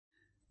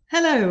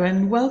Hello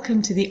and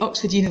welcome to the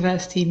Oxford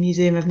University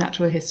Museum of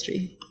Natural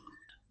History.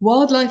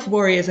 Wildlife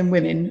Warriors and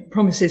Women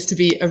promises to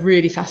be a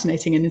really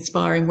fascinating and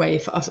inspiring way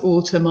for us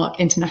all to mark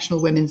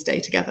International Women's Day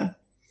together.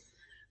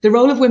 The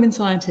role of women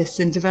scientists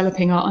in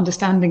developing our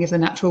understanding of the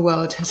natural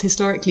world has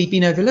historically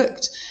been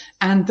overlooked,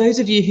 and those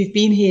of you who've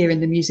been here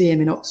in the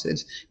museum in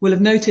Oxford will have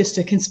noticed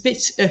a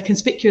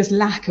conspicuous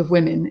lack of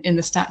women in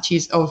the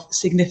statues of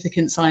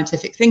significant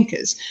scientific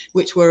thinkers,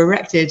 which were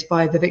erected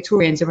by the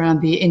Victorians around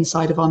the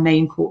inside of our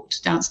main court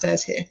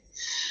downstairs here.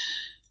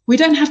 We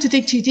don't have to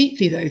dig too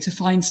deeply, though, to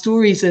find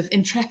stories of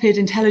intrepid,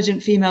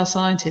 intelligent female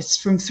scientists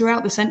from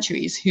throughout the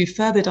centuries who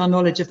furthered our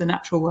knowledge of the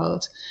natural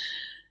world.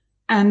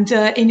 And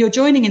in your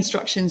joining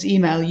instructions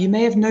email, you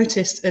may have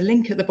noticed a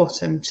link at the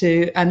bottom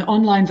to an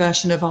online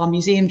version of our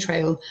museum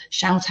trail,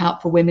 Shout Out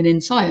for Women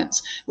in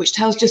Science, which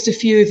tells just a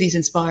few of these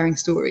inspiring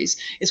stories.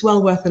 It's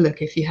well worth a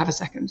look if you have a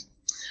second.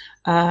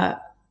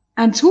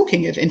 And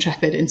talking of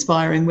intrepid,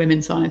 inspiring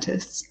women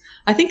scientists,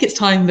 I think it's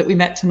time that we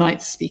met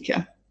tonight's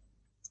speaker.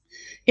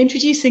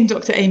 Introducing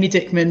Dr. Amy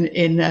Dickman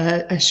in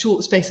a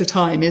short space of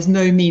time is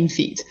no mean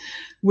feat.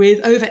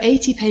 With over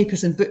 80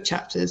 papers and book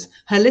chapters,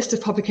 her list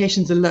of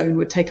publications alone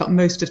would take up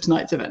most of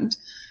tonight's event.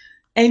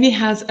 Amy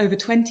has over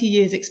 20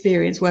 years'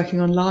 experience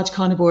working on large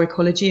carnivore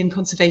ecology and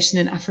conservation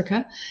in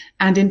Africa,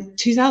 and in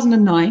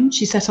 2009,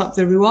 she set up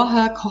the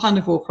Ruaha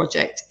Carnivore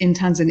Project in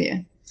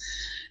Tanzania.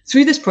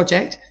 Through this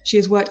project, she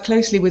has worked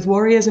closely with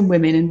warriors and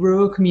women in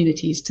rural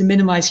communities to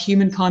minimize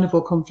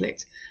human-carnivore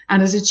conflict,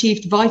 and has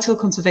achieved vital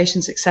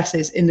conservation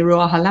successes in the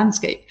Ruaha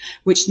Landscape,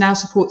 which now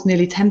supports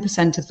nearly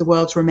 10% of the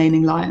world's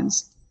remaining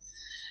lions.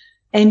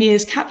 Amy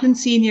is Kaplan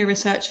Senior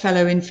Research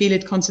Fellow in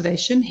Felid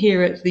Conservation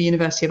here at the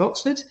University of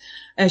Oxford.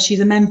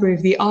 She's a member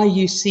of the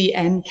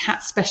IUCN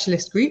Cat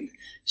Specialist Group.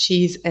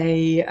 She's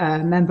a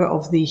member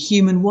of the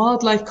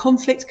Human-Wildlife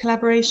Conflict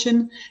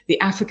Collaboration, the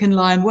African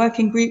Lion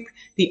Working Group,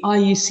 the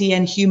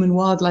IUCN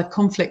Human-Wildlife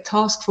Conflict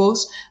Task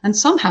Force, and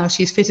somehow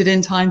she's fitted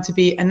in time to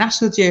be a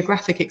National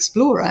Geographic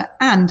Explorer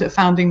and a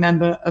founding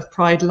member of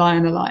Pride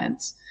Lion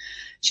Alliance.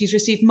 She's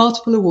received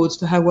multiple awards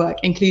for her work,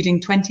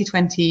 including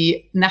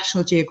 2020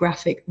 National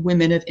Geographic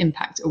Women of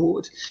Impact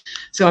Award.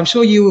 So I'm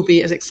sure you will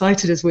be as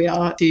excited as we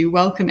are to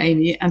welcome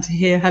Amy and to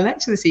hear her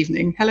lecture this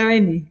evening. Hello,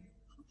 Amy.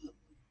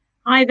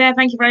 Hi there,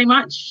 thank you very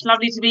much.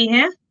 Lovely to be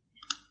here.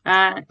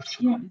 Yeah, it's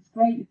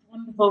great, it's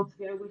wonderful to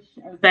go. Wish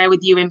I was there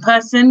with you in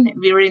person. It'd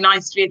be really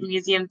nice to be at the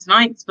museum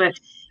tonight, but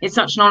it's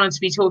such an honour to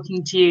be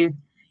talking to you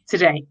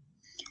today.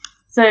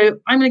 So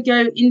I'm going to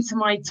go into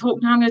my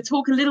talk now. I'm going to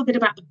talk a little bit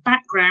about the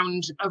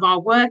background of our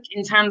work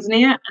in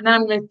Tanzania, and then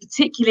I'm going to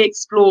particularly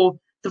explore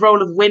the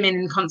role of women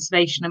in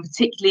conservation, and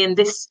particularly in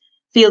this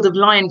field of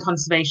lion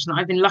conservation.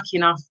 I've been lucky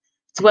enough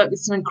to work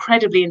with some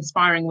incredibly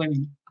inspiring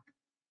women.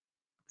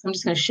 So I'm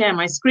just going to share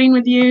my screen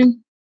with you.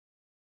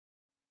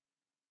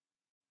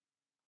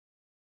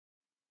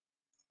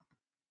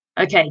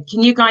 Okay,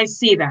 can you guys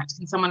see that?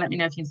 Can someone let me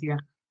know if you can see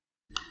that?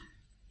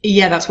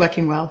 Yeah, that's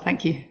working well,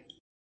 thank you.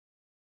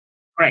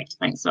 Great,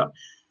 thanks a lot.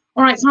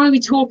 All right, so I'm going to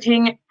be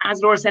talking,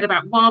 as Laura said,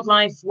 about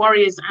wildlife,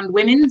 warriors and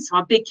women, so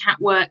our big cat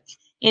work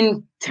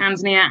in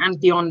Tanzania and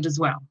beyond as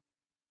well.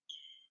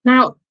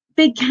 Now,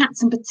 big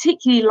cats and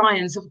particularly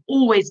lions have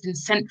always been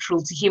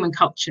central to human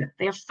culture.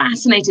 They have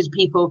fascinated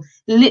people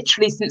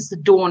literally since the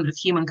dawn of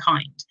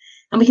humankind.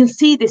 And we can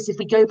see this if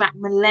we go back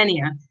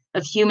millennia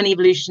of human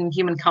evolution,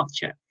 human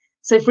culture.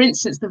 So, for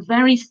instance, the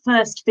very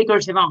first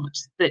figurative art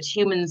that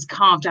humans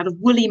carved out of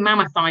woolly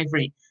mammoth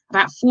ivory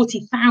about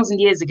 40,000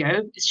 years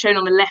ago is shown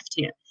on the left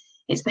here.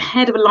 It's the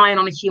head of a lion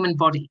on a human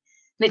body.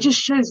 And it just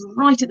shows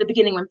right at the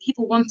beginning when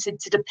people wanted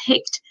to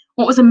depict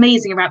what was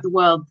amazing about the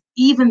world,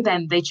 even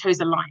then they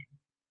chose a lion.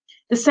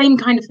 The same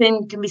kind of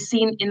thing can be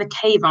seen in the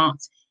cave art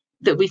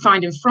that we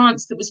find in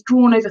France that was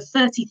drawn over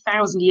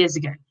 30,000 years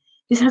ago.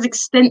 This has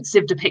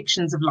extensive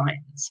depictions of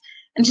lions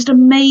and just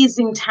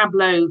amazing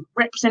tableau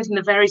representing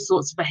the very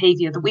sorts of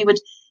behavior that we would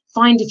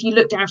find if you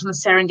looked out on the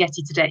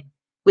Serengeti today,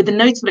 with the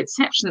notable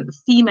exception that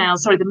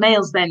the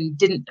males then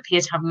didn't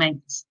appear to have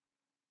mates.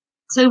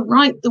 So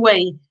right the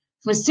way,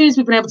 from as soon as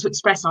we've been able to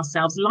express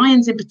ourselves,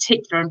 lions in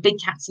particular and big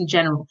cats in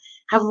general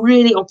have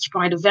really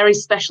occupied a very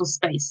special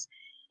space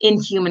in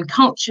human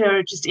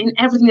culture, just in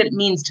everything that it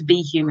means to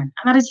be human.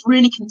 And that has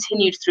really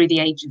continued through the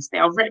ages. They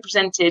are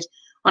represented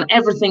on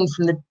everything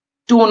from the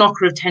door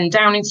knocker of 10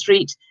 Downing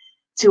Street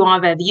to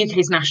the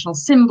UK's national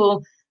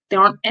symbol.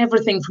 They're on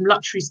everything from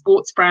luxury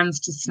sports brands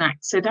to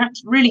snacks. So that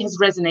really has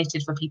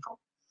resonated for people.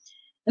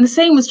 And the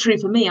same was true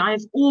for me.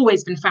 I've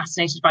always been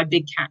fascinated by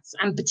big cats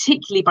and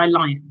particularly by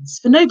lions.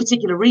 For no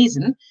particular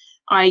reason,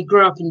 I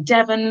grew up in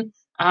Devon.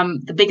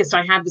 The biggest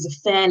I had was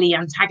a fairly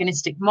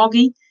antagonistic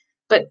moggy.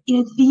 But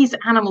these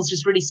animals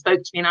just really spoke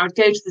to me, and I would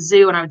go to the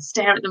zoo and I would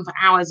stare at them for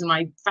hours and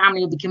my family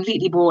would be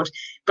completely bored.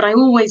 But I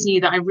always knew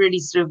that I really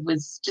sort of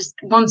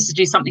wanted to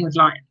do something with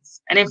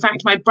lions. And in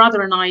fact, my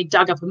brother and I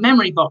dug up a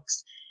memory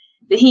box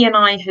that he and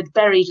I had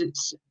buried at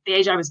the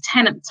age I was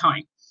 10 at the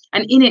time.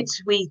 And in it,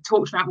 we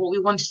talked about what we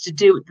wanted to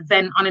do at the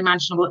then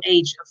unimaginable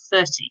age of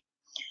 30.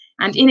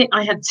 And in it,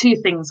 I had two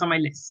things on my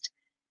list.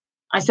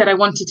 I said I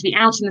wanted to be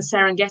out in the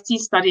Serengeti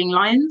studying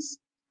lions,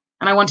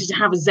 and I wanted to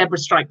have a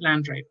zebra-striped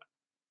Land Rover,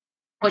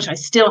 which I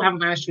still haven't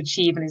managed to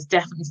achieve and is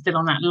definitely still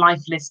on that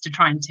life list to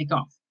try and tick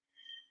off.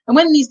 And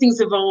when these things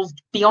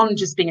evolved beyond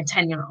just being a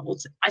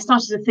 10-year-old, I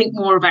started to think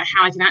more about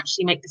how I can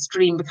actually make this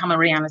dream become a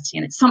reality.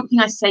 And it's something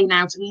I say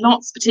now to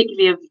lots,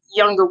 particularly of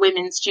younger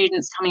women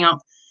students coming up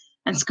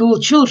and school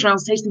children. I'll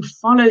say to them,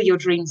 follow your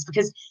dreams,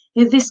 because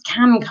this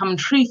can come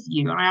true for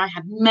you. I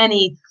had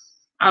many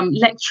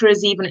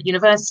lecturers, even at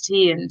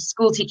university, and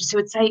school teachers who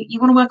would say, you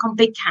want to work on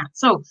big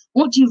cats. So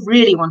what do you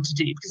really want to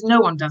do? Because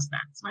no one does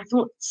that. So I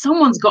thought,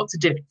 someone's got to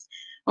do it.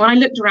 And when I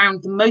looked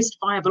around, the most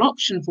viable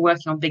option for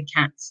working on big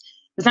cats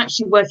was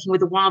actually working with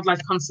the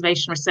Wildlife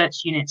Conservation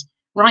Research Unit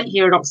right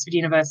here at Oxford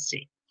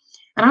University.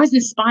 And I was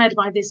inspired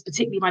by this,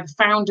 particularly by the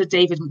founder,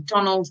 David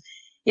McDonald.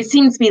 It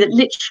seemed to be that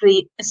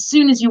literally, as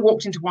soon as you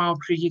walked into Wild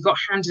Crew, you got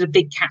handed a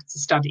big cat to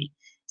study.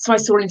 So I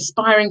saw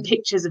inspiring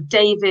pictures of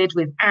David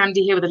with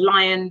Andy here with a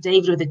lion,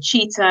 David with a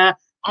cheetah,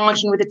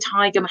 Arjun with a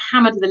tiger,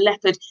 Mohammed with a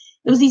leopard.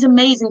 There was these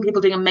amazing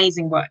people doing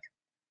amazing work.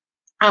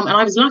 And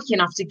I was lucky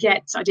enough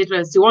to I did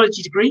a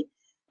zoology degree.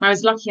 And I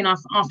was lucky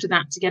enough after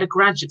that to get a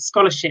graduate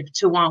scholarship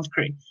to Wild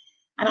Crew.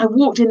 And I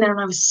walked in there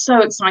and I was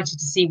so excited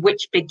to see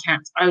which big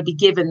cat I would be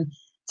given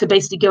to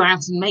basically go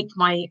out and make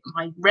my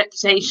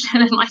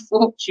reputation and my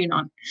fortune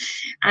on.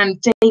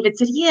 And David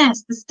said,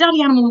 yes, the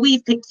study animal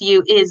we've picked for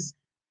you is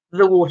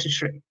the water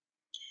shrew.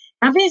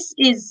 Now, this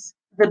is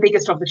the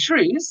biggest of the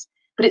shrews,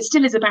 but it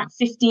still is about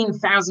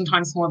 15,000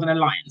 times more than a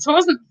lion. So I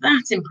wasn't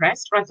that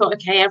impressed, but I thought,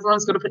 okay,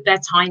 everyone's got to put their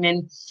time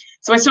in.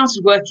 So I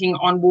started working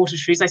on water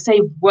shrews. I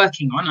say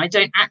working on, I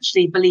don't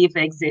actually believe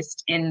they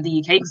exist in the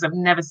UK because I've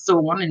never saw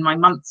one in my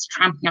months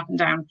tramping up and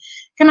down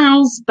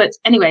canals. But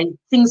anyway,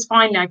 things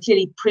finally, I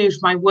clearly proved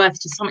my worth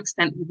to some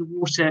extent with the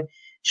water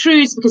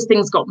shrews, because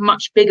things got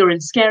much bigger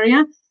and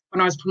scarier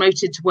when I was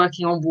promoted to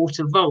working on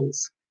water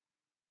voles.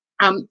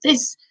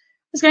 This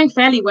was going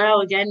fairly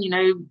well, again,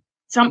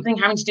 something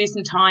having to do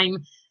some time.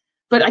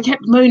 But I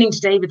kept moaning to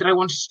David that I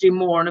wanted to do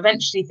more, and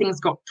eventually things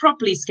got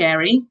properly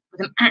scary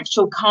with an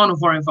actual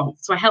carnivore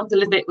involved. So I helped a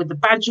little bit with the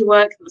badger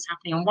work that was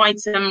happening on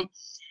Whiteham.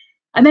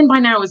 And then by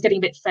now I was getting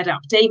a bit fed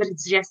up. David had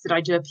suggested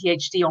I do a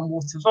PhD on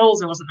water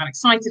voles. I wasn't that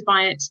excited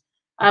by it.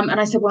 And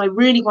I said, well, I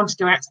really want to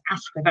go out to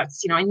Africa.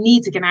 That's, I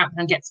need to get out there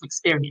and get some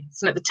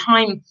experience. And at the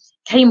time,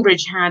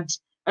 Cambridge had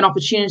an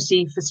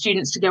opportunity for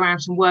students to go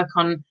out and work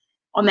on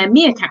their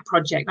meerkat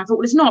project. And I thought,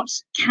 well, it's not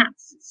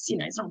cats,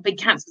 it's not big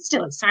cats, but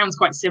still, it sounds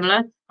quite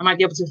similar. I might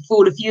be able to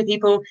fool a few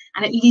people,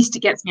 and at least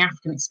it gets me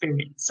African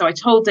experience. So I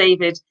told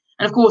David,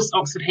 and of course,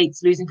 Oxford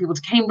hates losing people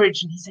to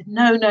Cambridge. And he said,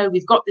 no,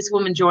 we've got this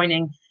woman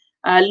joining,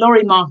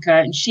 Laurie Marker,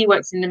 and she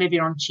works in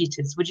Namibia on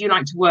cheetahs. Would you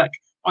like to work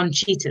on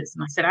cheetahs?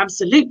 And I said,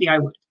 absolutely, I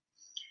would.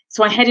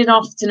 So I headed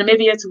off to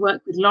Namibia to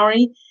work with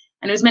Laurie,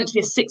 and it was meant to be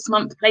a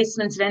 6-month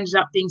placement. It ended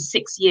up being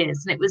 6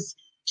 years, and it was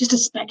just a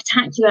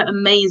spectacular,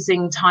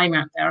 amazing time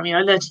out there. I mean,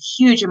 I learned a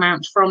huge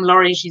amount from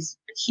Laurie. She's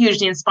a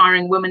hugely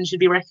inspiring woman,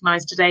 should be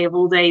recognised today of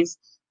all days.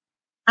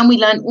 And we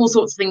learned all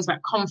sorts of things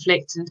about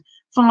conflict and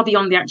far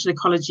beyond the actual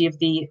ecology of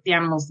the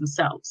animals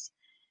themselves.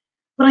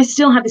 But I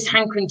still had this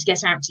hankering to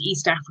get out to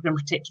East Africa in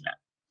particular.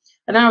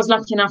 And then I was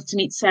lucky enough to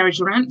meet Sarah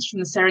Durant from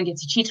the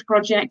Serengeti Cheetah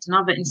Project,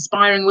 another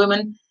inspiring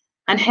woman,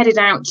 and headed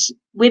out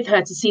with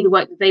her to see the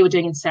work that they were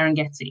doing in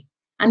Serengeti.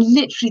 And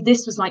literally,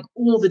 this was like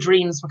all the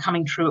dreams were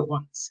coming true at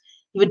once.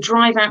 You would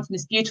drive out from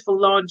this beautiful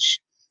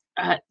lodge.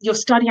 Your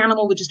study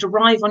animal would just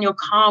arrive on your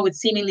car with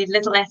seemingly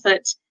little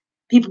effort.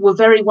 People were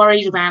very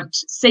worried about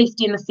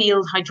safety in the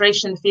field.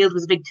 Hydration in the field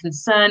was a big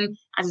concern,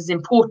 as is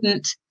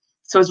important.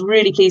 So I was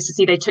really pleased to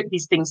see they took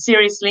these things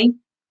seriously.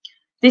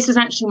 This was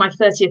actually my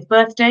 30th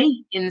birthday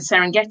in the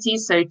Serengeti.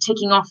 So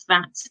ticking off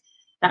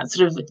that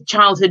sort of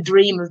childhood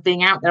dream of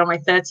being out there on my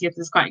 30th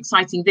is quite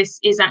exciting. This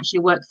is actually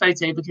a work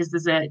photo because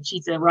there's a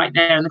cheetah right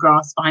there in the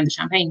grass behind the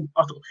champagne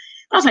bottle.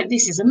 I was like,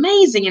 this is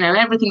amazing,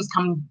 everything's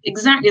come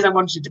exactly as I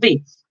wanted it to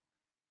be.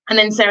 And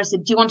then Sarah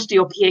said, do you want to do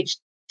your PhD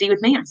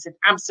with me? I said,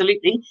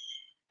 absolutely.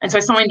 And so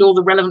I signed all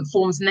the relevant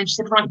forms, and then she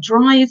said, right,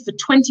 drive for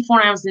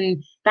 24 hours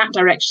in that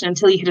direction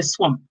until you hit a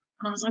swamp.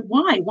 And I was like,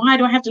 why? Why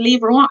do I have to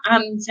leave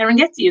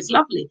Serengeti? It's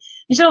lovely.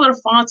 You know, there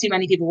are far too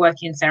many people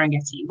working in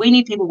Serengeti. We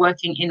need people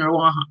working in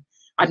Ruaha.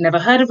 I'd never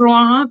heard of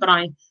Ruaha, but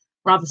I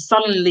rather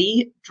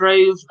sullenly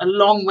drove a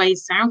long way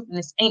south in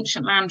this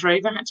ancient Land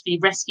Rover, had to be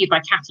rescued by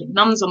Catholic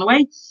nuns on the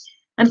way,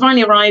 and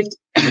finally arrived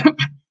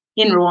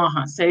in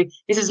Ruaha. So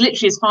this is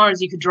literally as far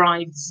as you could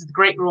drive. This is the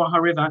Great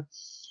Ruaha River.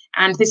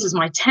 And this was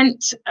my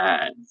tent,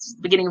 the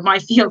beginning of my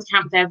field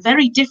camp there,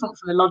 very different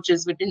from the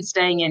lodges we'd been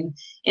staying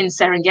in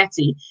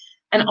Serengeti.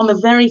 And on the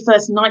very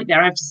first night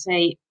there, I have to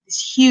say,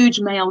 this huge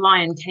male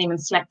lion came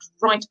and slept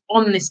right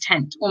on this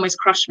tent, almost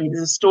crushed me.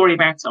 There's a story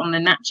about it on the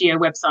Nat Geo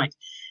website.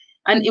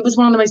 And it was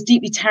one of the most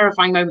deeply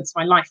terrifying moments of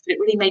my life. But it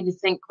really made me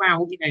think,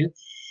 wow,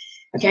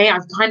 okay,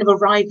 I've kind of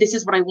arrived. This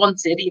is what I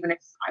wanted, even if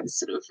I was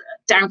sort of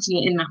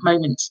doubting it in that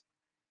moment.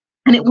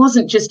 And it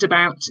wasn't just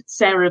about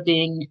Sarah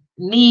being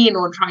mean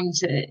or trying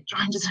to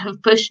sort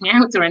of push me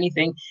out or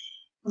anything.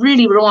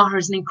 Really, Ruaha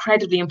is an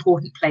incredibly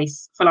important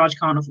place for large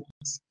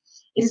carnivores.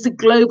 It is a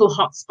global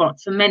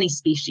hotspot for many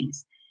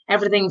species,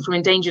 everything from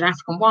endangered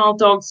African wild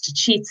dogs to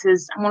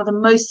cheetahs, and one of the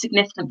most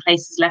significant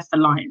places left for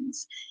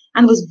lions.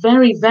 And there was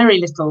very, very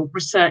little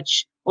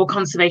research or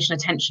conservation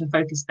attention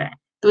focused there.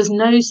 There was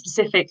no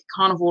specific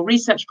carnivore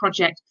research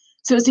project,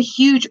 so it was a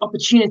huge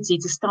opportunity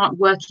to start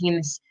working in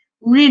this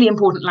really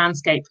important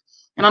landscape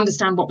and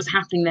understand what was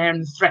happening there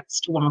and the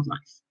threats to wildlife.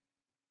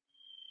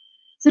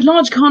 So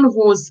large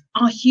carnivores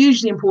are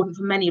hugely important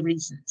for many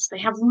reasons. They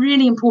have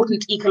really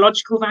important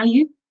ecological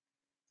value.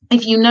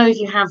 If you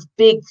have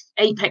big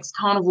apex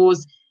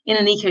carnivores in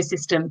an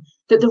ecosystem,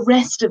 that the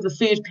rest of the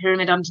food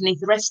pyramid underneath,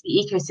 the rest of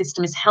the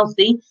ecosystem is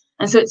healthy.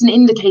 And so it's an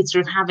indicator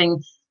of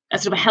having a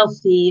sort of a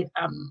healthy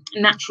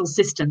natural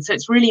system. So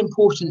it's really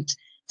important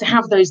to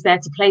have those there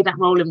to play that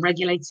role in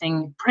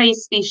regulating prey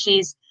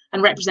species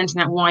and representing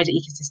that wider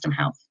ecosystem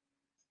health.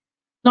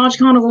 Large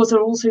carnivores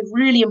are also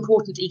really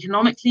important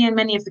economically in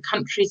many of the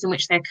countries in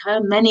which they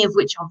occur, many of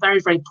which are very,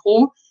 very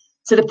poor.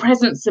 So the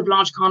presence of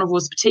large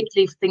carnivores,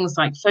 particularly for things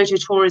like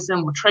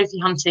phototourism or trophy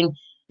hunting,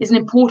 is an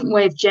important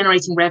way of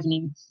generating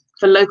revenue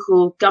for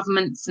local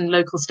governments and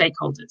local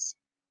stakeholders.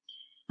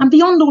 And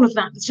beyond all of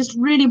that, there's just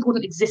really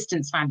important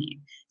existence value.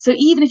 So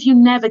even if you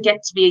never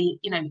get to be,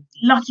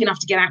 lucky enough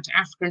to get out to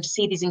Africa and to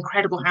see these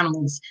incredible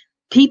animals,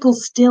 people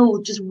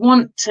still just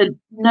want to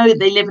know that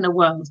they live in a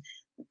world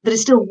that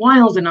is still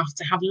wild enough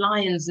to have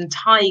lions and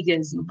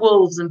tigers and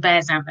wolves and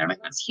bears out there. I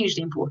think that's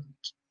hugely important.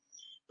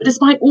 But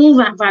despite all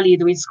that value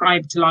that we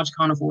ascribe to large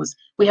carnivores,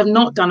 we have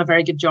not done a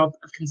very good job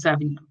of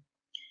conserving them.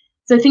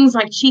 So things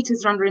like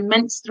cheetahs are under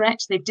immense threat.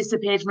 They've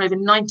disappeared from over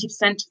 90%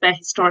 of their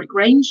historic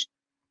range.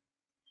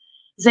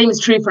 The same is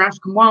true for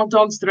African wild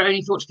dogs. There are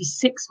only thought to be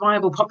 6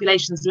 viable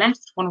populations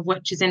left, one of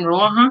which is in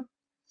Ruaha.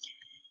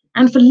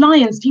 And for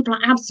lions, people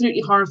are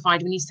absolutely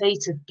horrified when you say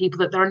to people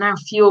that there are now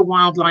fewer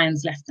wild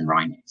lions left than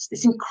rhinos.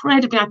 This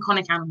incredibly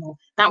iconic animal,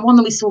 that one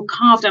that we saw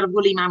carved out of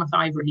woolly mammoth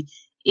ivory,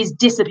 is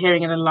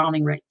disappearing at an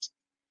alarming rate.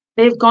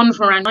 They've gone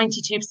from around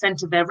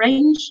 92% of their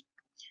range.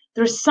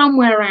 There are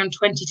somewhere around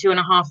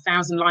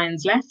 22,500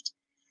 lions left.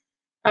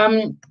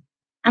 And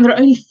there are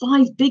only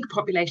 5 big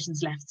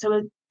populations left. So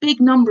a big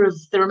number of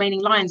the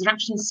remaining lions are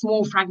actually in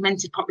small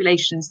fragmented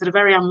populations that are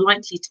very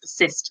unlikely to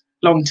persist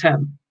long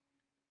term.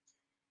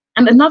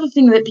 And another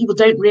thing that people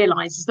don't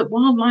realise is that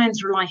while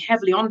lions rely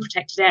heavily on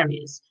protected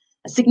areas,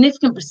 a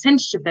significant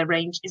percentage of their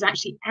range is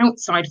actually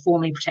outside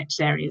formally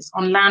protected areas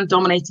on land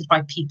dominated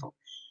by people.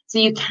 So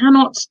you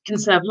cannot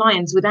conserve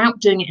lions without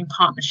doing it in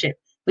partnership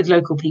with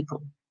local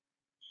people.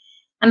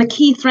 And the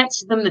key threats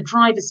to them, the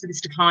drivers for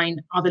this decline,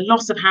 are the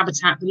loss of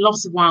habitat, the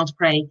loss of wild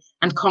prey,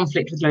 and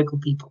conflict with local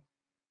people.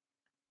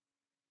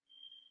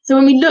 So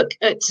when we look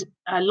at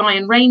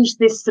lion range,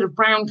 this sort of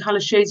brown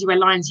colour shows you where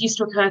lions used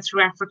to occur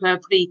through Africa,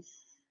 pretty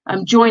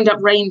joined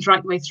up range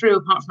right the way through,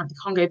 apart from the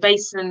Congo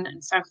Basin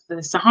and south of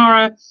the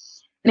Sahara.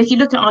 And if you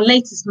look at our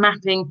latest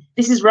mapping,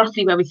 this is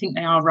roughly where we think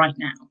they are right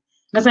now.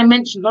 And as I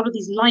mentioned, a lot of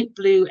these light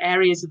blue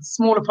areas of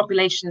smaller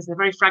populations, they're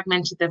very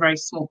fragmented, they're very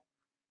small.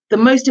 The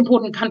most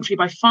important country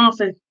by far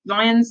for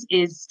lions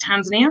is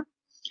Tanzania.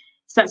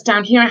 So that's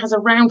down here. It has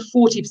around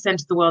 40%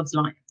 of the world's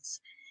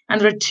lions. And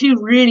there are 2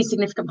 really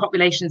significant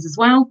populations as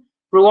well.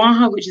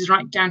 Ruaha, which is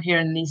right down here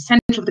in the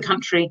centre of the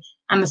country,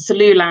 and the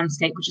Felid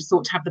landscape, which is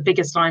thought to have the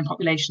biggest lion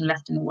population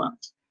left in the world.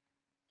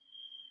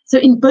 So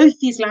in both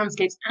these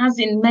landscapes, as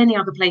in many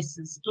other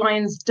places,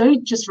 lions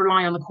don't just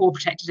rely on the core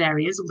protected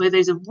areas, although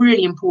those are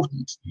really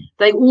important.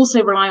 They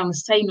also rely on the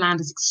same land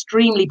as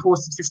extremely poor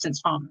subsistence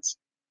farmers.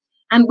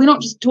 And we're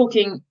not just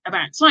talking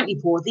about slightly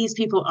poor, these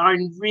people are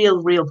in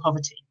real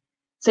poverty.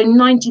 So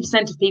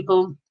 90% of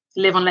people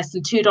live on less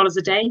than $2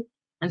 a day,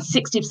 and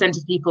 60%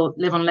 of people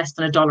live on less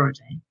than $1 a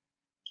day.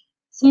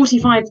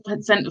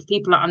 45% of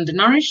people are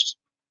undernourished,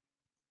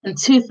 and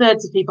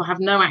 2/3 of people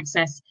have no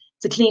access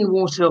to clean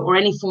water or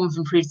any form of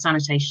improved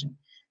sanitation.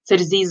 So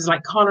diseases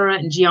like cholera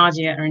and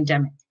giardia are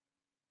endemic.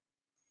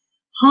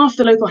 Half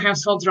the local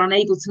households are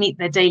unable to meet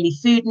their daily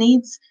food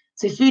needs,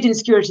 so food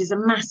insecurity is a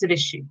massive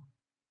issue.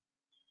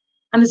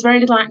 And there's very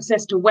little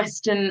access to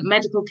Western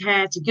medical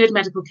care, to good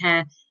medical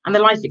care, and the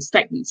life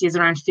expectancy is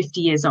around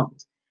 50 years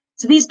old.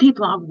 So these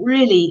people are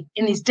really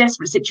in these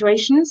desperate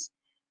situations.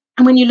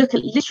 And when you look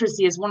at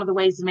literacy as one of the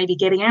ways of maybe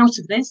getting out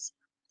of this,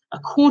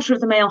 1/4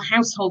 of the male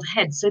household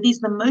heads, so these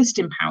are the most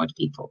empowered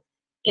people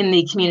in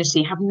the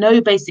community, have no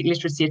basic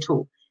literacy at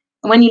all.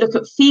 And when you look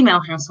at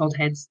female household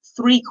heads,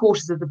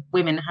 3/4 of the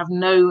women have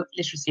no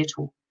literacy at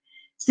all.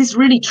 So this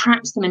really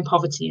traps them in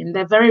poverty, and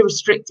they're very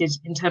restricted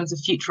in terms of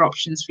future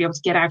options to be able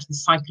to get out of the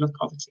cycle of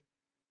poverty.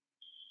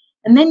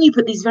 And then you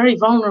put these very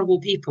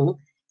vulnerable people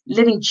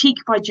living cheek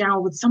by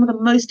jowl with some of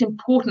the most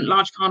important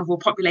large carnivore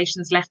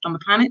populations left on the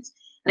planet.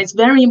 And it's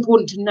very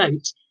important to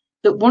note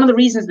that one of the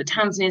reasons that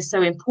Tanzania is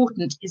so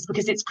important is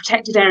because its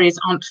protected areas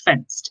aren't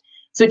fenced.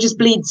 So it just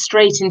bleeds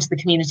straight into the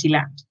community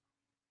land.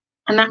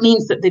 And that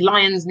means that the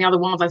lions and the other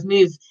wildlife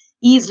move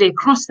easily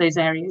across those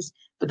areas,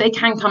 but they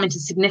can come into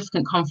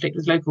significant conflict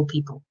with local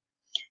people.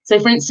 So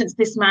for instance,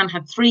 this man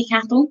had 3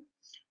 cattle.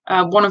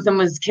 One of them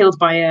was killed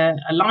by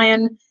a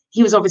lion.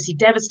 He was obviously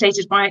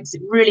devastated by it because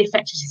it really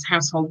affected his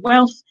household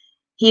wealth.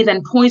 He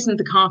then poisoned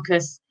the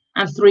carcass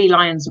and 3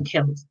 lions were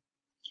killed.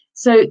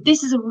 So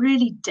this is a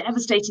really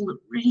devastating, but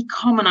really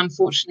common,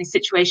 unfortunately,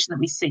 situation that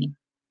we see.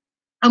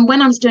 And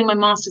when I was doing my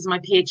master's and my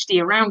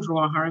PhD around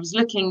Ruaha, I was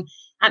looking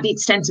at the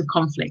extent of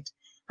conflict.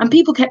 And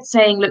people kept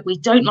saying, look, we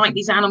don't like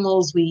these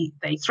animals,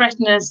 they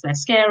threaten us, they're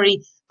scary,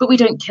 but we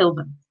don't kill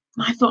them.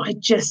 And I thought, I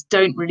just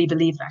don't really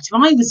believe that. If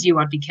I was you,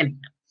 I'd be killing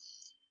them.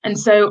 And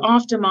so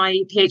after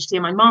my PhD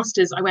and my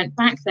master's, I went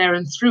back there,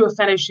 and through a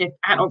fellowship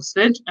at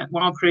Oxford, at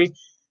Wild Crew,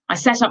 I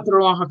set up the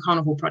Ruaha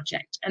Carnivore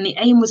Project. And the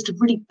aim was to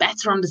really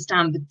better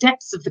understand the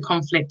depths of the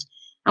conflict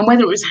and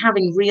whether it was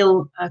having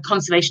real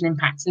conservation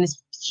impacts in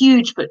this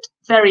huge but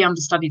very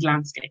understudied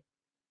landscape.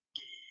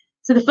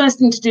 So the first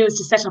thing to do is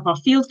to set up our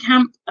field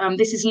camp.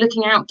 This is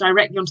looking out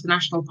directly onto the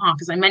national park.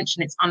 As I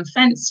mentioned, it's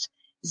unfenced.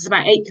 This is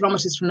about 8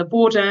 kilometers from the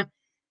border.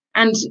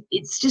 And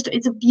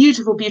it's a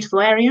beautiful, beautiful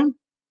area.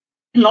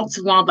 Lots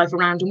of wildlife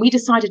around. And we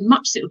decided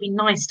much as it would be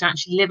nice to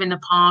actually live in the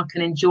park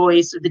and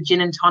enjoy sort of the gin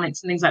and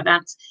tonics and things like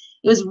that,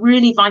 it was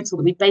really vital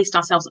that we based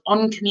ourselves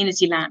on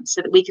community land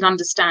so that we could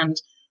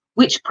understand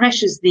which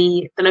pressures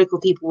the local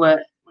people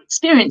were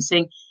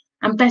experiencing,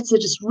 and better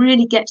just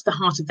really get to the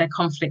heart of their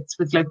conflicts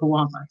with local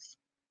wildlife.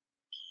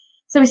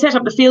 So we set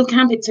up the field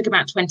camp. It took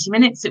about 20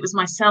 minutes. It was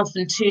myself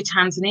and 2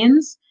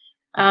 Tanzanians.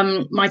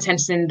 My tent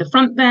is in the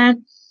front there.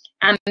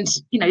 And,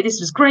 you know, this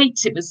was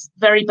great. It was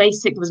very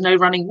basic. There was no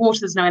running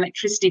water. There's no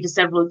electricity for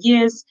several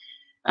years.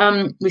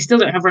 We still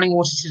don't have running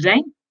water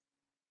today.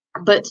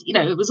 But, you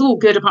know, it was all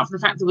good, apart from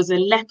the fact there was a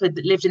leopard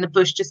that lived in the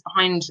bush just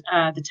behind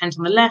the tent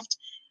on the left,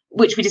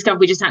 which we discovered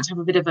we just had to have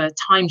a bit of a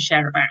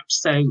timeshare about.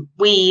 So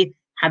we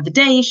had the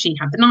day, she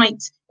had the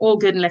night, all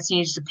good unless you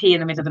needed to pee in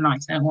the middle of the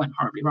night. And it went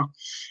horribly wrong.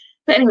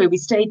 But anyway, we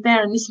stayed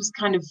there, and this was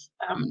kind of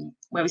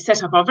where we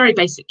set up our very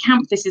basic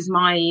camp. This is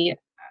my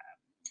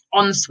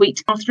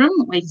ensuite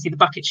bathroom, where you can see the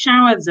bucket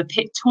shower. There's a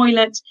pit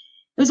toilet.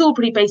 It was all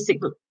pretty basic,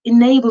 but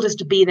enabled us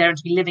to be there and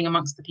to be living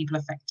amongst the people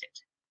affected.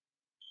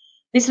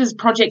 This was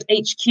Project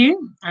HQ,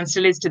 and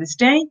still is to this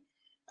day.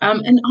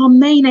 And our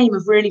main aim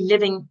of really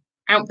living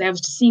out there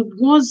was to see,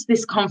 was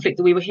this conflict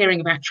that we were hearing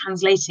about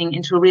translating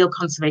into a real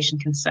conservation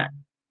concern?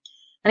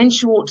 And in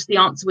short, the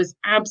answer was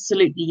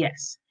absolutely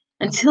yes.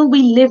 Until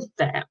we lived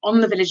there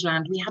on the village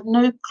land, we had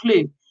no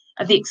clue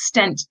of the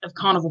extent of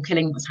carnivore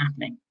killing that was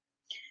happening.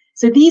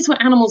 So these were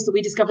animals that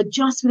we discovered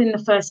just within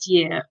the first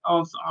year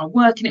of our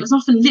work. And it was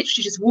often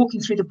literally just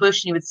walking through the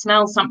bush, and you would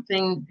smell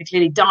something, they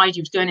clearly died,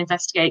 you'd go and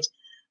investigate.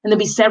 And there'd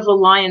be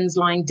several lions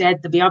lying dead.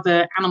 There'd be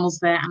other animals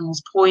there,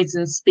 animals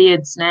poisoned,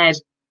 speared, snared.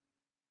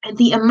 And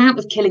the amount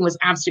of killing was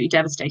absolutely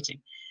devastating.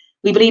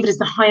 We believe it is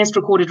the highest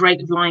recorded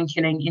rate of lion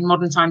killing in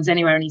modern times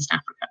anywhere in East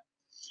Africa.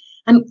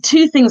 And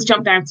 2 things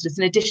jumped out at us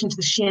in addition to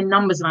the sheer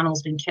numbers of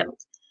animals being killed.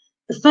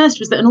 The first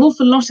was that an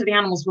awful lot of the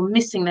animals were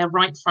missing their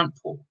right front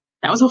paw.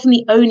 That was often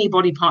the only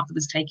body part that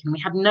was taken. We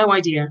had no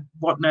idea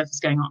what on earth was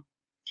going on.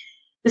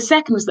 The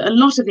second was that a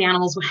lot of the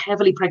animals were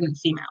heavily pregnant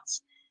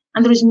females.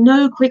 And there is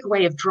no quick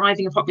way of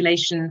driving a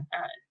population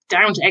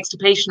down to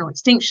extirpation or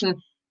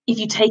extinction if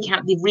you take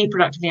out the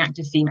reproductively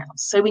active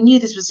females. So we knew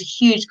this was a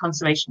huge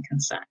conservation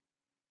concern.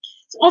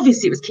 So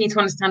obviously it was key to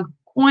understand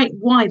quite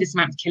why this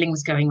amount of killing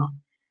was going on.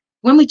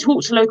 When we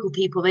talked to local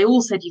people, they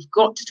all said, you've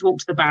got to talk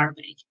to the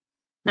Barabeg.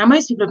 Now,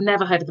 most people have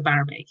never heard of the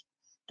Barabeg.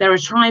 They're a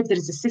tribe that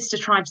is a sister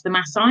tribe to the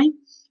Maasai,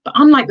 but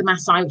unlike the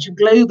Maasai, which are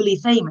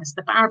globally famous,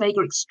 the Barabeg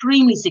are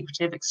extremely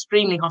secretive,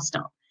 extremely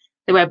hostile.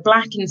 They wear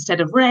black instead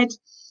of red,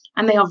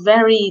 and they are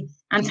very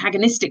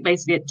antagonistic,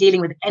 basically, at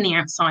dealing with any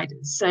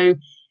outsiders. So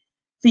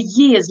for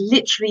years,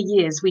 literally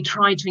years, we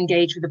tried to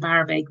engage with the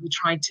Barabeg. We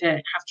tried to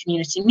have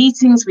community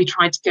meetings. We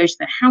tried to go to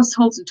their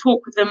households and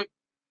talk with them.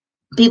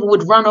 People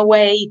would run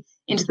away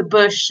into the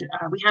bush.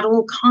 We had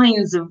all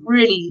kinds of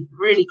really,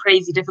 really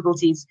crazy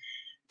difficulties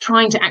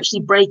trying to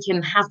actually break in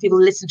and have people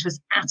listen to us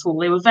at all.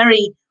 They were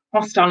very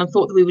hostile and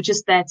thought that we were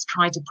just there to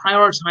try to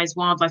prioritize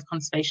wildlife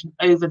conservation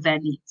over their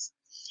needs.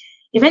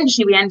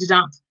 Eventually, we ended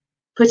up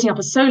putting up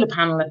a solar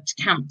panel at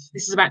camp.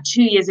 This is about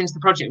 2 years into the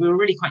project. We were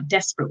really quite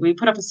desperate. We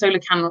put up a solar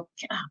panel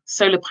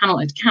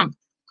at camp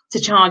to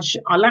charge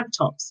our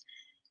laptops.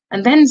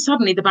 And then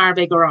suddenly the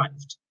Barabeg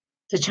arrived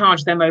to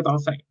charge their mobile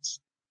phones.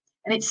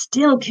 And it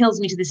still kills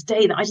me to this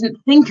day that I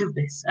didn't think of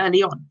this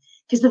early on,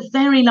 because the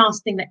very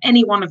last thing that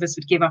any one of us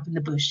would give up in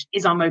the bush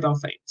is our mobile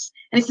phones.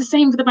 And it's the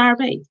same for the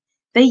Barabeg.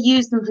 They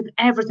use them for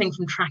everything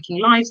from tracking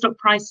livestock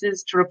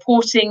prices to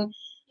reporting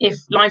if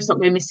livestock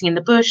were missing in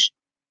the bush.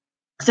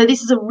 So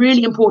this is a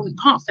really important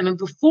part for them. And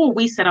before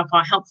we set up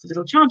our helpful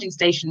little charging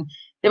station,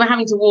 they were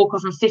having to walk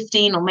often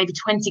 15 or maybe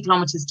 20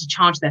 kilometers to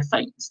charge their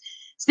phones.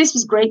 So this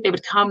was great. They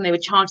would come, they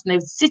would charge, and they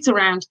would sit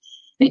around.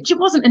 It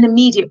wasn't an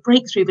immediate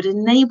breakthrough, but it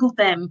enabled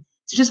them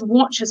to just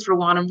watch us for a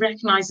while and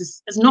recognize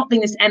us as not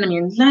being this enemy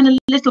and learn a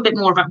little bit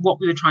more about what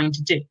we were trying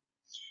to do.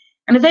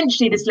 And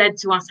eventually this led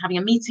to us having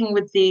a meeting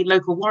with the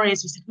local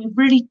warriors who said, we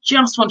really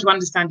just want to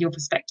understand your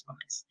perspective on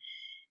this.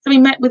 So we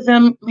met with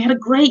them. We had a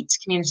great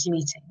community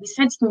meeting. We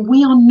said to them,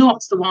 we are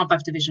not the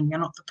wildlife division. We are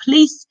not the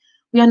police.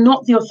 We are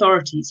not the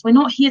authorities. We're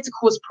not here to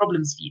cause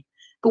problems for you.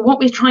 But what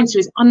we're trying to do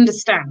is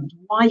understand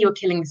why you're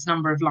killing this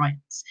number of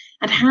lions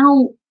and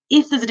how,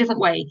 if there's a different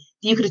way,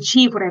 you could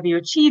achieve whatever you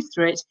achieved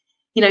through it,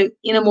 you know,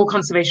 in a more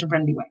conservation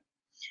friendly way.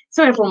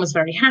 So everyone was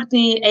very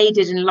happy,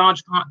 aided in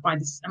large part by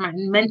this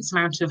immense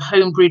amount of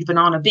home brewed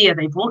banana beer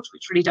they brought,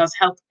 which really does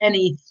help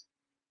any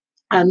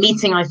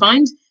meeting, I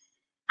find.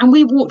 And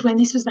we walked away, and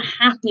this was the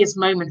happiest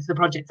moment of the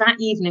project. That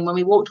evening when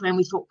we walked away and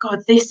we thought, God,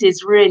 this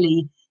is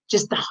really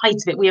just the height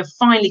of it. We have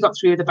finally got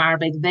through with the barra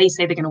bag. They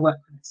say they're going to work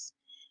with us.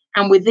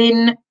 And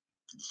within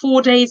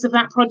 4 days of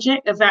that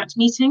project, of that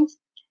meeting,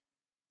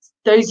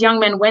 those young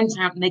men went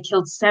out and they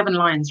killed 7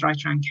 lions right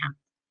around camp.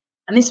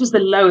 And this was the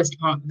lowest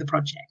part of the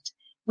project.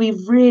 I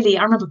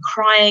remember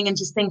crying and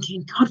just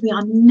thinking, God, we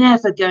are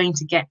never going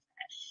to get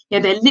there. You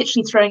know, they're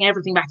literally throwing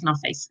everything back in our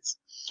faces.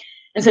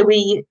 And so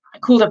I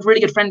called up a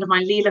really good friend of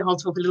mine, Leela, who I'll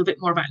talk a little bit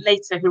more about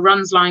later, who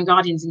runs Lion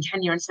Guardians in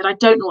Kenya, and said, I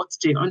don't know what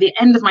to do. I'm at the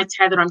end of my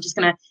tether. I'm just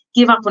going to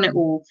give up on it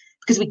all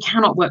because we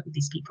cannot work with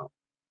these people.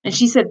 And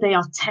she said, they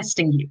are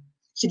testing you.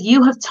 She said,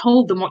 you have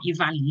told them what you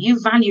value. You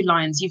value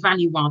lions. You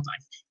value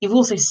wildlife. You've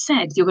also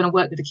said you're going to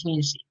work with the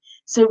community.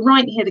 So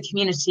right here, the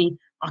community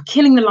are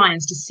killing the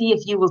lions to see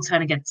if you will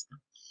turn against them.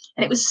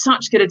 And it was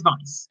such good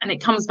advice. And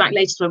it comes back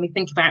later when we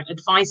think about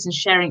advice and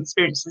sharing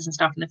experiences and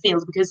stuff in the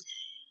field, because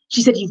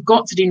she said, you've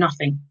got to do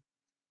nothing.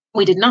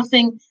 We did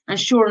nothing. And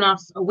sure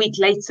enough, a week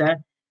later,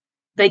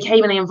 they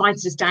came and they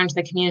invited us down to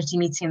their community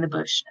meeting in the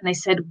bush. And they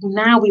said,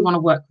 now we want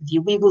to work with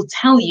you. We will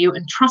tell you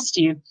and trust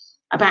you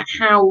about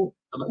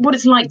what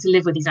it's like to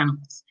live with these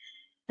animals.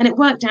 And it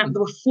worked out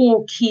there were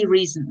 4 key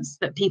reasons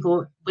that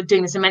people were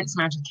doing this immense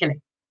amount of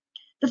killing.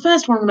 The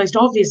first one, the most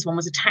obvious one,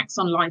 was a tax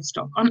on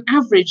livestock. On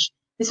average,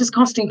 this was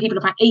costing people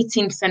about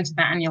 18% of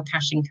their annual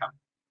cash income.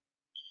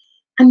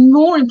 And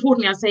more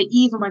importantly, I'd say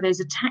even by those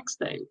attacks,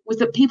 though, was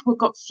that people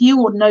got few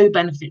or no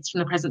benefits from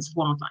the presence of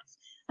wildlife.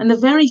 And the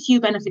very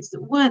few benefits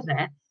that were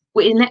there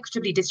were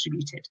inequitably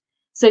distributed.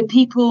 So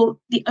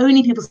the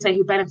only people, say,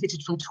 who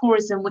benefited from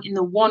tourism were in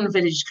the one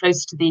village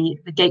close to the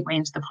gateway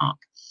into the park.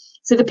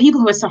 So the people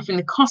who were suffering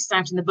the costs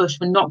out in the bush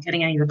were not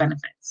getting any of the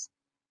benefits.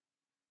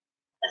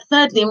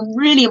 Thirdly, and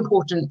really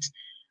important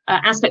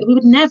aspect that we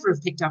would never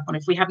have picked up on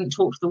if we hadn't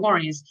talked to the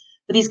warriors,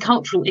 were these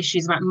cultural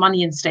issues about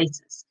money and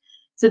status.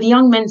 So the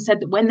young men said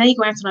that when they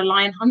go out on a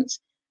lion hunt,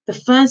 the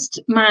first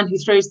man who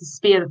throws the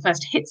spear that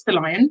first hits the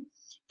lion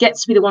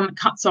gets to be the one that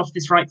cuts off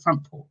this right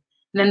front paw.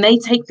 And then they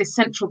take this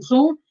central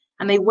claw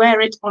and they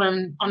wear it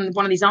on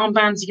one of these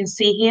armbands you can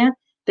see here.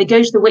 They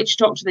go to the witch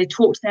doctor, they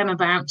talk to them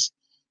about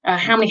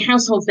how many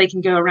households they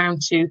can go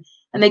around to.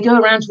 And they go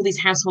around to all these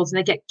households and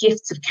they get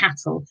gifts of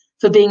cattle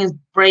for being as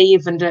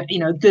brave and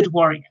a good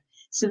warrior.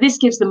 So this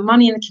gives them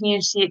money in the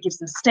community, it gives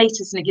them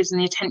status, and it gives them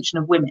the attention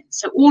of women.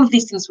 So all of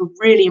these things were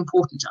really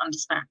important to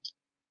understand.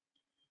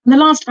 And the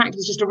last factor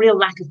was just a real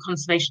lack of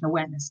conservation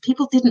awareness.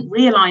 People didn't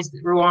realise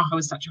that Ruaha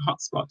was such a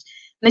hotspot.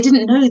 And they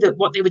didn't know that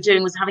what they were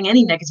doing was having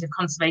any negative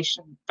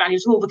conservation value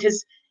at all,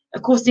 because,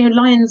 of course,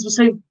 lions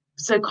were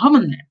so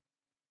common there.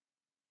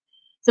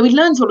 So we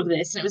learned all of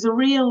this, and it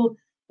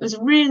was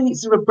really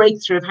sort of a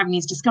breakthrough of having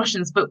these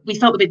discussions, but we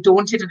felt a bit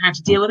daunted in how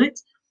to deal with it.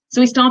 So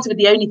we started with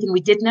the only thing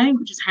we did know,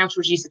 which is how to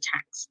reduce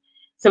attacks.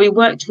 So we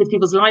worked with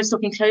people's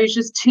livestock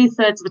enclosures.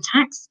 2/3 of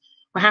attacks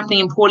were happening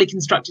in poorly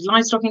constructed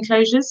livestock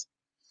enclosures.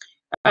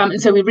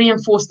 And so we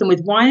reinforced them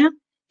with wire.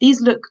 These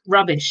look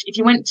rubbish. If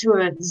you went to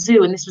a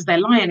zoo and this was their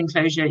lion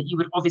enclosure, you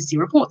would obviously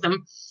report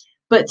them.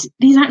 But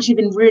these have actually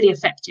been really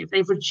effective.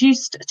 They've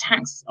reduced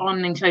attacks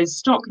on enclosed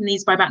stock and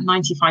these by about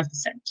 95%.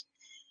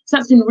 So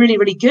that's been really,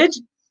 really good.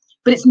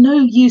 But it's no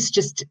use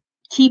just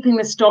keeping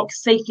the stock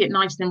safely at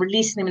night and then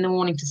releasing them in the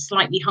morning to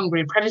slightly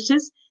hungrier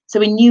predators. So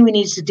we knew we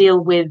needed to deal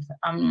with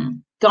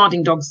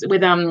guarding dogs,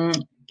 with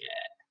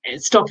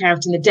stock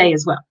out in the day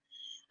as well.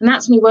 And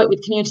that's when we worked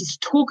with communities to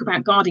talk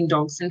about guarding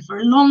dogs. And for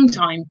a long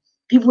time,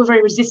 people were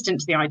very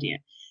resistant to the idea.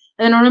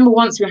 And then I remember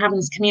once we were having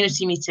this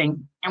community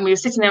meeting and we were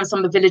sitting there with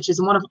some of the villagers,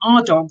 and one of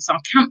our dogs, our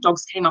camp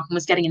dogs, came up and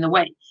was getting in the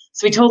way.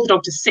 So we told the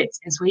dog to sit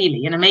in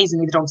Swahili, and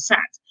amazingly the dog sat,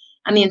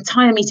 and the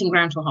entire meeting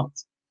ground to a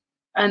halt.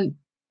 And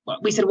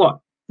we said, what?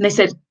 And they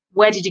said,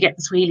 where did you get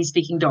the Swahili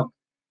speaking dog?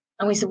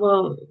 And we said,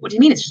 well, what do you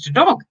mean? It's just a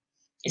dog.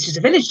 It's just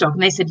a village dog.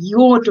 And they said,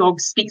 your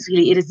dog speaks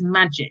Swahili. It is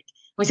magic.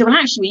 And we said, well,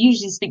 actually, we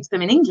usually speak to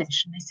them in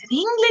English. And they said,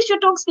 English? Your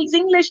dog speaks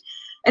English?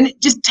 And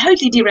it just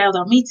totally derailed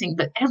our meeting.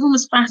 But everyone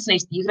was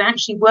fascinated that you could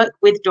actually work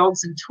with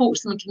dogs and talk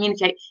to them and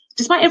communicate.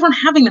 Despite everyone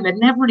having them, they'd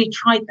never really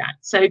tried that.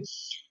 So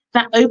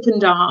that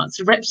opened our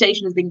sort of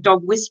reputation as being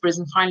dog whisperers.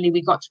 And finally,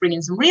 we got to bring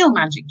in some real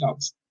magic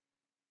dogs.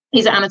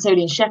 These are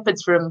Anatolian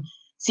shepherds from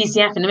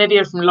CCF in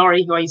Namibia, from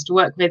Laurie, who I used to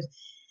work with.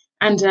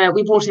 And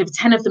we brought over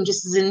 10 of them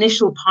just as an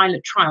initial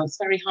pilot trial. It's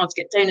very hard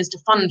to get donors to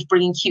fund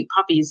bringing cute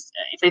puppies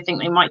if they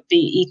think they might be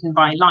eaten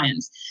by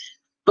lions.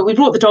 But we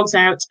brought the dogs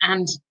out,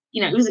 and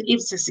it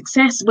was a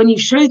success. When you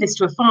show this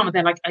to a farmer,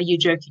 they're like, are you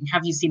joking?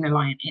 Have you seen a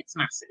lion? It's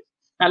massive.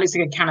 That looks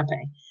like a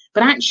canapé.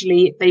 But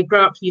actually, they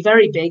grow up to be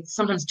very big,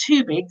 sometimes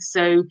too big.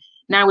 So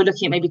now we're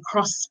looking at maybe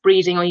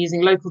cross-breeding or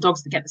using local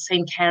dogs that get the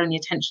same care and the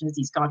attention as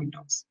these guardian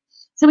dogs.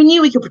 So we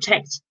knew we could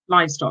protect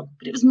livestock,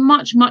 but it was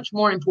much, much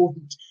more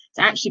important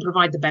to actually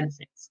provide the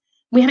benefits.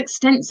 We had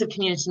extensive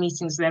community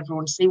meetings with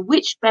everyone to say,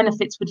 which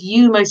benefits would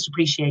you most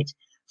appreciate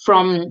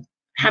from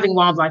having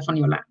wildlife on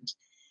your land?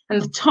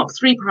 And the top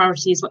 3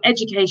 priorities were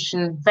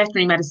education,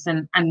 veterinary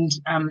medicine, and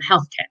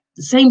healthcare.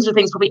 The same sort of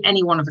things probably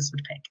any one of us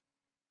would pick.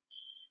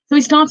 So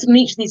we started on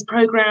each of these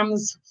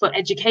programs. For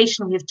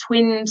education, we have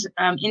twinned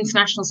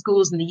international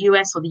schools in the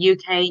US or the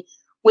UK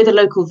with a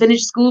local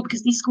village school,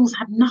 because these schools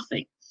had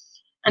nothing.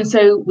 And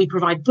so we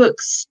provide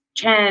books,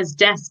 chairs,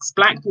 desks,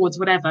 blackboards,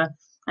 whatever.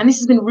 And this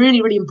has been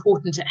really, really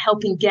important at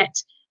helping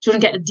children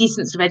get a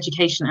decent sort of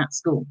education at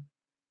school.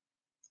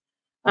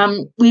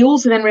 We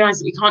also then realized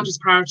that we can't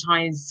just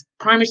prioritize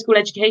primary school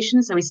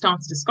education. So we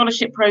started a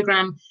scholarship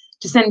program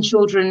to send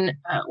children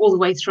all the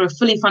way through a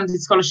fully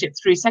funded scholarship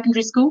through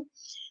secondary school.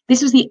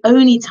 This was the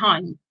only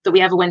time that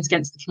we ever went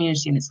against the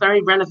community. And it's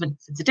very relevant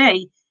for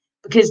today,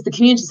 because the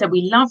community said,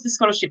 we love the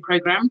scholarship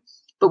program,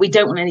 but we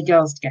don't want any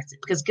girls to get it,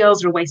 because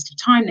girls are a waste of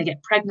time. They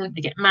get pregnant,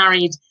 they get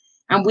married.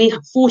 And we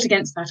fought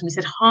against that. And we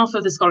said half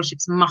of the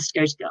scholarships must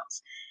go to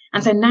girls.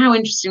 And so now,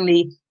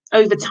 interestingly,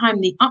 over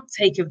time, the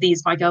uptake of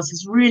these by girls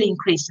has really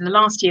increased. In the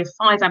last year,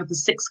 5 out of the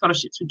 6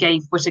 scholarships we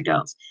gave were to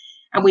girls.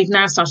 And we've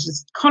now started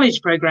a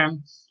college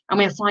program, and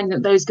we are finding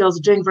that those girls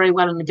are doing very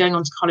well and are going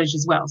on to college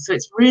as well. So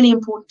it's really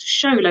important to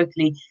show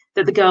locally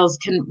that the girls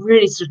can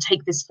really sort of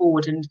take this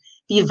forward and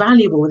be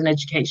valuable with an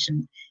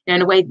education,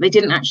 in a way that they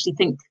didn't actually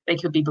think they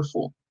could be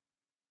before.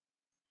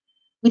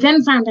 We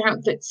then found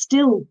out that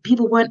still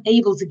people weren't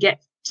able to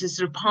get to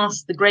sort of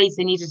pass the grades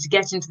they needed to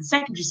get into the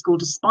secondary school,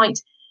 despite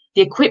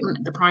the equipment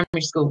at the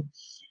primary school.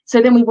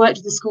 So then we worked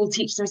with the school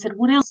teachers and we said,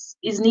 what else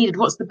is needed?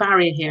 What's the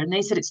barrier here? And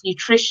they said it's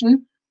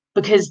nutrition,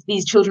 because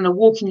these children are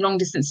walking long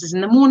distances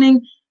in the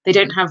morning. They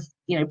don't have,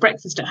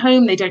 breakfast at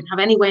home. They don't have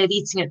any way of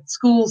eating at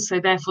school. So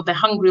therefore they're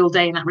hungry all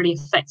day, and that really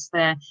affects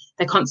their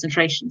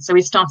concentration. So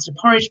we started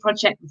a porridge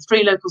project with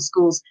 3 local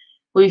schools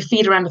where we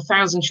feed around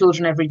 1,000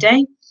 children every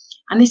day.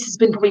 And this has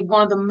been probably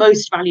one of the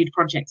most valued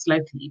projects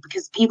locally,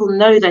 because people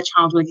know their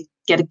child will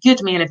get a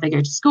good meal if they go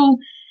to school.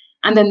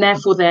 And then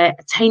therefore their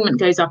attainment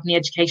goes up and the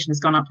education has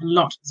gone up a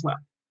lot as well.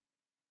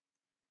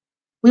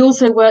 We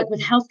also work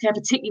with healthcare,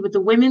 particularly with the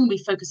women. We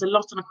focus a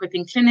lot on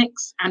equipping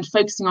clinics and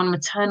focusing on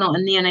maternal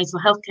and neonatal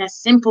healthcare,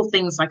 simple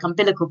things like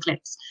umbilical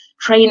clips,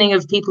 training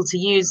of people to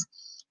use,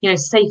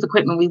 safe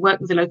equipment. We work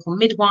with the local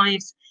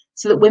midwives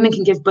so that women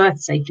can give birth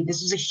safely.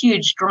 This was a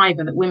huge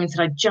driver, that women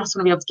said, I just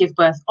want to be able to give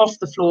birth off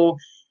the floor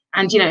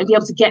and, be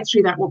able to get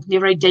through that, what can be a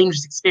very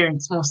dangerous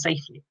experience, more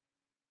safely.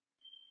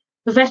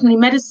 For veterinary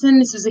medicine,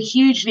 this was a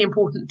hugely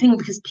important thing,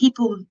 because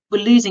people were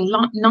losing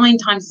 9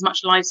 times as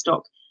much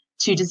livestock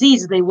to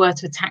disease as they were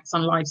to attacks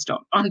on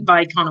livestock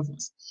by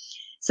carnivores.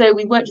 So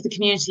we worked with the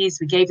communities,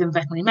 we gave them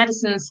veterinary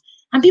medicines,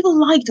 and people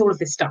liked all of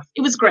this stuff.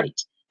 It was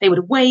great. They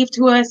would wave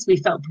to us. We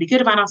felt pretty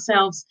good about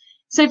ourselves.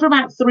 So for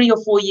about 3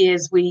 or 4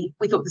 years, we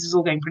thought this was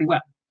all going pretty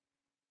well.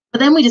 But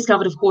then we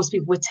discovered, of course,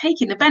 people were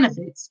taking the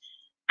benefits,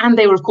 and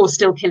they were, of course,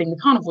 still killing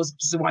the carnivores,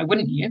 which is why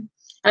wouldn't you?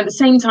 And at the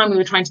same time, we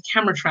were trying to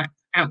camera trap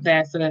out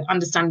there for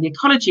understanding the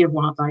ecology of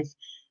wildlife,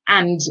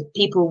 and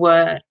people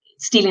were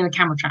stealing the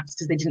camera traps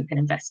because they didn't get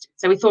invested.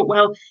 So we thought,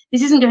 well,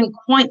 this isn't going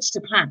quite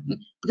to plan,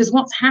 because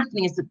what's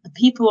happening is that the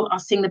people are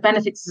seeing the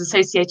benefits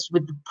associated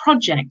with the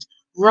project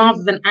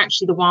rather than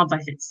actually the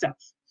wildlife itself.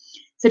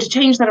 So to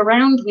change that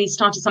around, we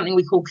started something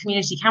we call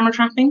community camera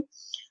trapping,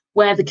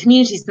 where the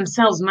communities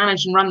themselves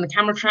manage and run the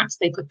camera traps.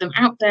 They put them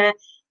out there,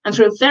 and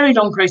through a very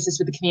long process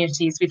with the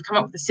communities, we've come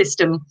up with a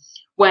system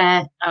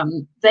where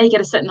they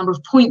get a certain number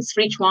of points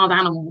for each wild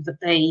animal that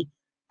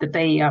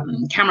they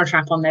camera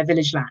trap on their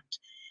village land.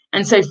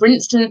 And so, for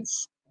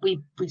instance, we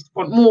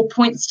want more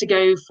points to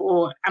go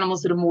for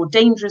animals that are more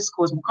dangerous,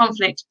 cause more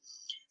conflict.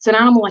 So an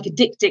animal like a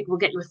dick will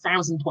get you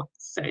 1,000 points.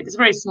 So it's a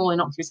very small,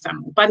 innocuous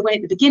animal. By the way,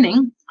 at the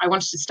beginning, I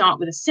wanted to start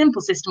with a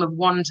simple system of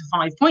 1 to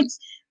 5 points.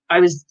 I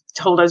was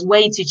told I was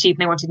way too cheap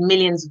and they wanted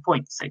millions of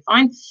points. So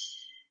fine.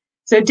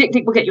 So dick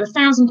will get you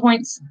 1,000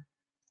 points.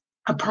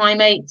 A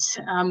primate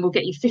will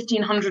get you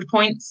 1,500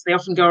 points. They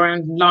often go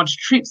around in large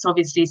troops,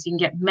 obviously, so you can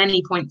get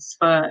many points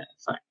for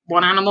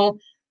one animal,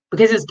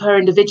 because it's per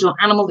individual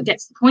animal that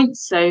gets the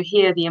points. So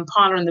here, the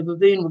impala and the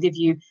baboon will give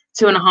you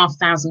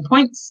 2,500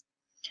 points.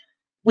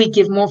 We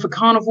give more for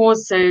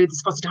carnivores, so the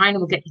spotted hyena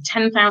will get you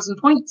 10,000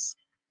 points.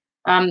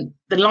 The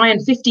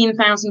lion,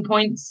 15,000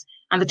 points,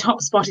 and the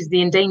top spot is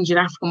the endangered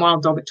African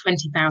wild dog at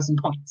 20,000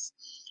 points.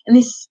 And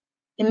this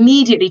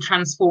immediately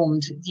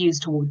transformed views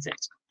towards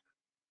it.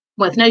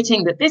 Worth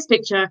noting that this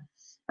picture,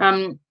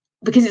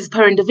 because it's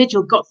per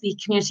individual, got the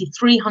community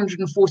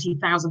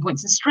 340,000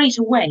 points. And straight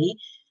away,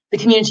 the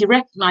community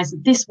recognised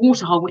that this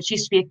waterhole, which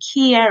used to be a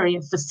key area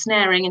for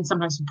snaring and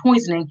sometimes for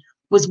poisoning,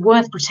 was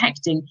worth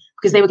protecting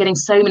because they were getting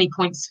so many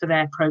points for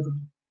their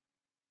programme.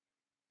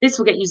 This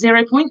will get you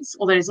 0 points,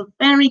 although it's a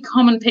very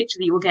common picture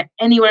that you will get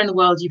anywhere in the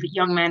world. You put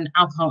young men,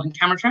 alcohol and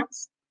camera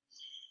traps.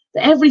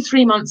 But every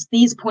 3 months,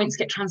 these points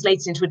get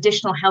translated into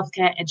additional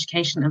healthcare,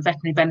 education and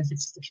veterinary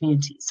benefits to the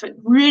community. So it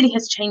really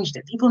has changed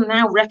it. People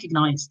now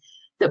recognise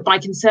that by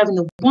conserving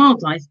the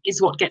wildlife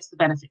is what gets the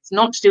benefits,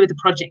 not to do with the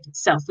project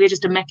itself. We're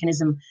just a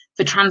mechanism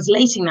for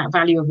translating that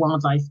value of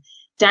wildlife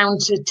down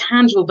to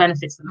tangible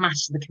benefits that matter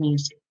to the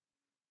community.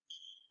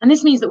 And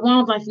this means that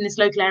wildlife in this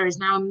local area is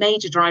now a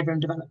major driver in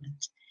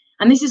development.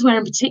 And this is where,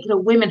 in particular,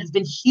 women have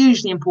been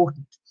hugely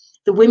important.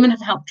 The women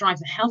have helped drive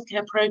the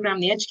healthcare program,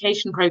 the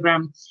education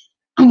program.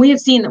 And we have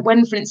seen that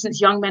when, for instance,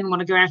 young men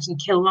want to go out and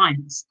kill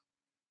lions,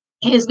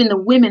 it has been the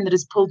women that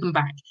has pulled them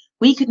back.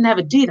 We could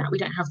never do that. We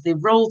don't have the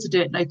role to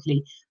do it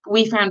locally. But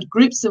we found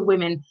groups of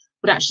women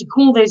would actually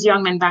call those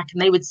young men back,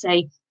 and they would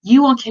say,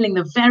 you are killing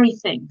the very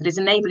thing that is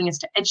enabling us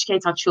to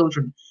educate our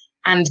children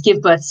and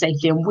give birth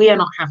safely, and we are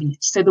not having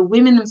it. So the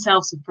women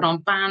themselves have put on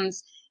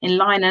bans in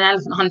lion and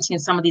elephant hunting in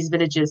some of these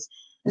villages.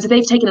 And so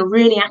they've taken a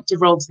really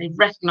active role, so they've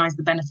recognised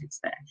the benefits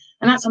there.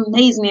 And that's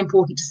amazingly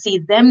important to see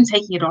them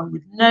taking it on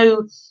with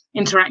no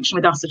interaction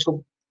with us at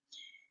all.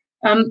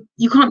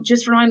 You can't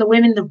just rely on the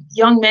women. The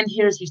young men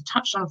here, as we've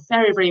touched on, are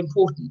very, very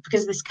important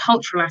because of this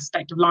cultural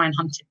aspect of lion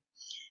hunting.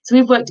 So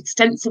we've worked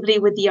extensively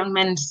with the young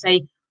men to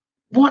say,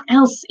 what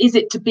else is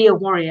it to be a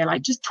warrior?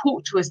 Like, just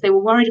talk to us. They were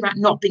worried about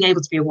not being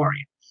able to be a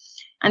warrior.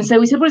 And so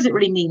we said, what does it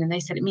really mean? And they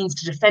said, it means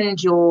to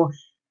defend your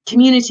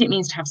community. It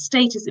means to have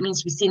status. It means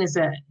to be seen as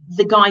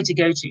the guy to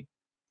go to.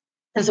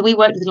 And so we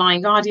worked with the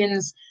Lion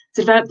Guardians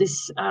to develop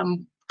this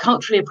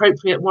culturally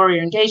appropriate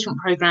warrior engagement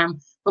program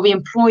where we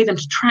employ them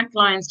to track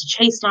lions, to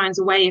chase lions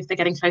away if they're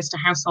getting close to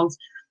households.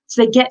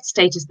 So they get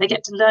status. They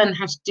get to learn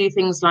how to do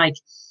things like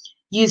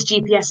use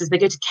GPSs. They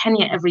go to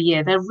Kenya every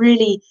year. They're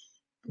really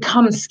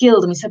become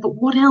skilled. And we said, but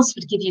what else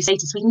would give you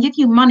status? We can give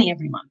you money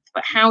every month,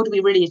 but how do we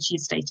really achieve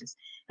status?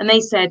 And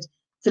they said,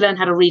 to learn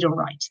how to read or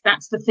write.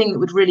 That's the thing that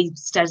would really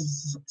set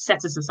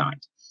us aside.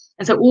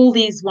 And so all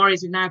these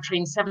warriors, we've now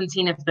trained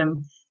 17 of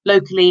them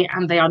locally,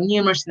 and they are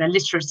numerous and they're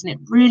literate. And it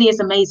really is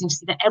amazing to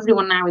see that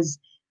everyone now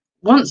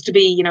wants to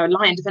be, you know, a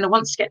lion defender,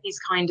 wants to get these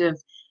kind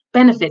of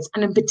benefits.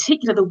 And in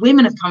particular, the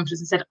women have come to us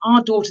and said,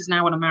 our daughters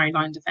now want to marry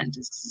lion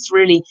defenders, because it's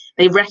really,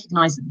 they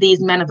recognize that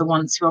these men are the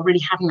ones who are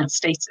really having that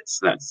status.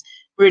 So that's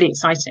really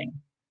exciting.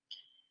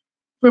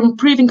 For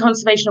improving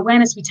conservation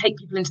awareness, we take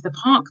people into the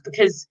park,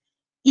 because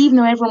even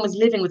though everyone was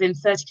living within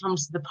 30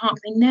 kilometers of the park,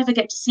 they never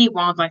get to see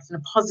wildlife in a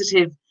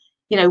positive,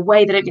 you know,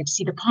 way. They don't get to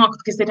see the park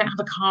because they don't have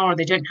a car or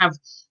they don't have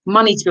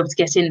money to be able to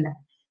get in there.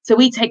 So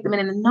we take them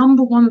in, and the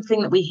number one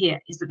thing that we hear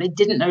is that they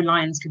didn't know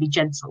lions could be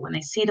gentle. When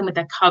they see them with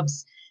their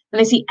cubs,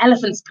 when they see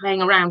elephants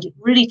playing around, it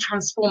really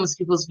transforms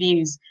people's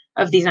views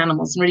of these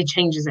animals and really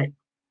changes it.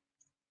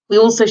 We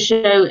also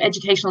show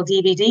educational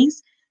DVDs.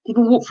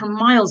 People walk from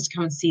miles to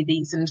come and see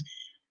these, and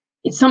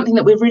it's something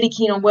that we're really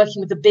keen on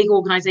working with the big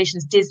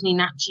organizations, Disney,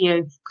 Nat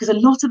Geo, because a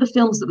lot of the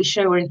films that we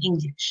show are in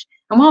English.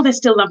 And while they're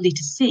still lovely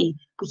to see,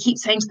 we keep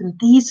saying to them,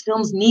 these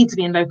films need to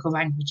be in local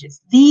languages.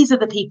 These are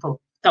the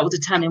people that will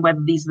determine whether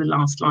these are the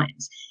last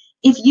lions.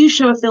 If you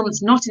show a film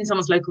that's not in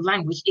someone's local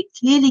language, it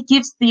clearly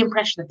gives the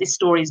impression that this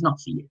story is not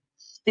for you.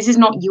 This is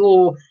not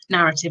your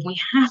narrative. We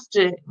have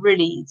to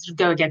really sort of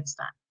go against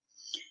that.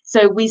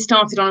 So we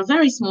started on a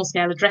very small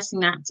scale addressing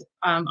that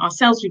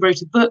ourselves. We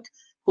wrote a book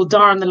called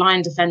Dara and the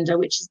Lion Defender,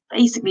 which is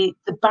basically,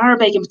 the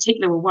Barabeg in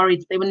particular were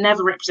worried that they were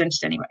never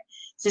represented anyway.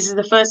 So this is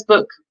the first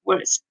book, where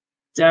it's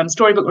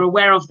storybook we're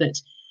aware of that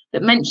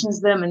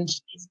mentions them and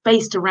is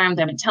based around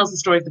them. It tells the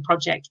story of the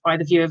project by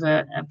the view of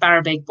a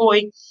Barabeg boy.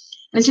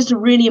 And it's just a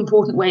really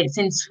important way. It's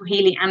in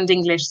Swahili and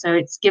English, so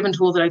it's given to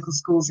all the local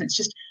schools. And it's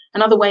just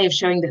another way of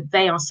showing that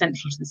they are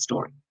central to the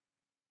story.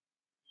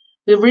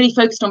 We're really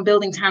focused on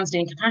building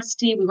Tanzanian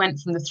capacity. We went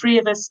from the 3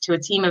 of us to a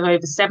team of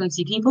over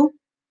 70 people.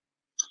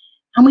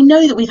 And we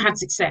know that we've had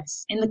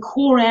success. In the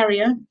core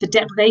area, the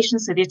depredation,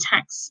 so the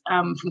attacks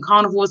from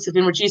carnivores, have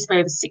been reduced by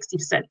over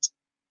 60%.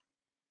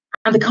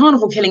 And the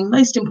carnivore killing,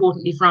 most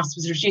importantly for us,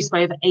 was reduced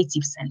by over 80%.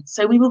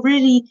 So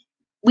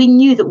we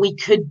knew that we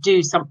could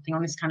do something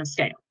on this kind of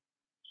scale.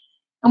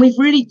 And we've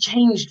really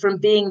changed from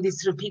being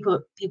these sort of people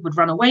that people would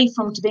run away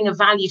from to being a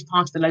valued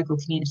part of the local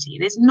community.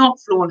 It is not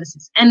flawless,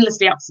 it's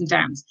endlessly ups and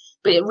downs,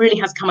 but it really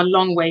has come a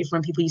long way from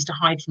when people used to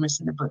hide from us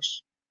in the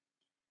bush.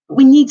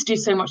 We need to do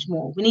so much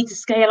more. We need to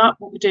scale up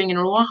what we're doing in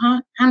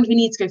Ruaha, and we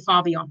need to go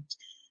far beyond.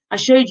 I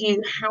showed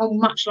you how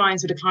much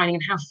lions were declining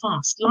and how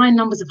fast. Lion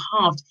numbers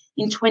have halved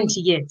in 20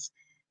 years,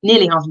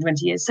 nearly halved in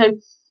 20 years. So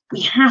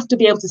we have to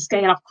be able to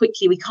scale up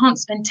quickly. We can't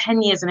spend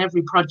 10 years on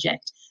every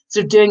project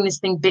sort of doing this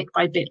thing bit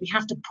by bit. We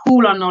have to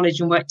pool our knowledge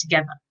and work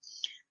together.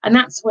 And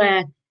that's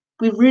where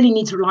we really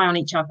need to rely on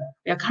each other.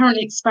 We are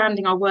currently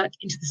expanding our work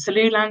into the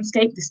Felid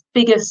landscape, this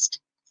biggest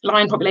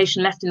lion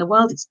population left in the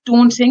world. It's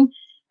daunting.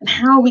 And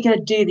how are we going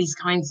to do these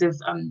kinds of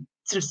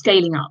sort of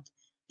scaling up?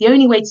 The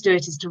only way to do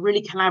it is to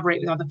really collaborate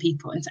with other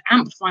people and to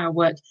amplify our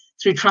work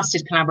through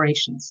trusted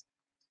collaborations.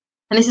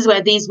 And this is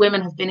where these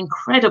women have been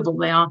incredible.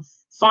 They are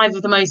 5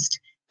 of the most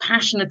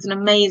passionate and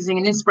amazing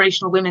and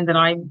inspirational women that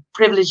I'm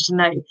privileged to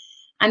know.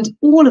 And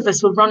all of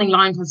us were running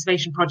lion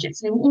conservation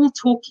projects, and we were all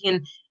talking,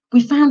 and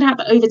we found out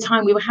that over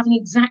time we were having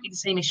exactly the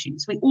same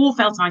issues. We all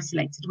felt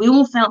isolated. We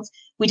all felt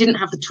we didn't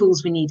have the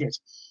tools we needed,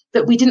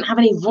 that we didn't have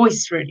any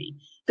voice really,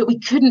 that we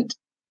couldn't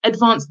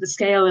advance the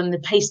scale and the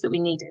pace that we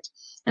needed.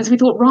 And so we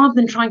thought, rather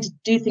than trying to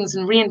do things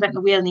and reinvent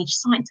the wheel in each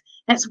site,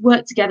 let's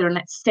work together and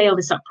let's scale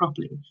this up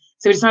properly.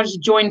 So we decided to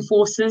join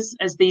forces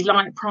as the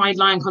Pride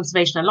Lion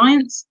Conservation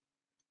Alliance.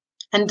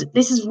 And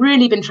this has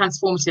really been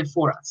transformative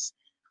for us.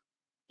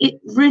 It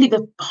really,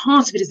 the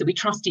part of it is that we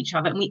trust each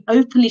other and we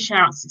openly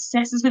share our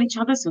successes with each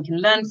other so we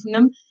can learn from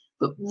them.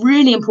 But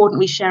really important,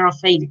 we share our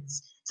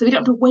failures. So we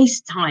don't have to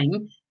waste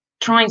time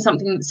trying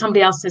something that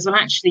somebody else says, well,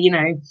 actually, you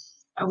know,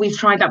 we've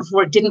tried that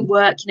before, it didn't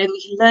work. You know,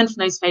 we can learn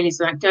from those failures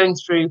without going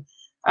through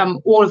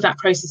all of that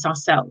process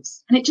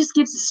ourselves. And it just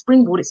gives a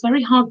springboard. It's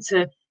very hard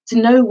to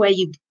know where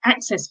you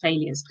access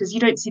failures because you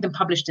don't see them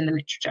published in the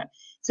literature.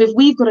 So if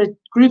we've got a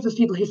group of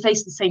people who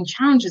face the same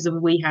challenges that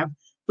we have,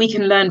 we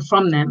can learn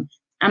from them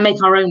and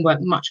make our own work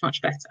much,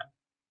 much better.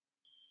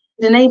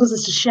 It enables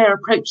us to share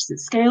approaches at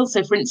scale.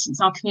 So for instance,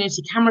 our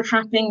community camera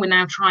trapping, we're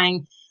now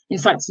trying in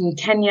sites in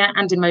Kenya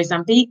and in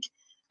Mozambique.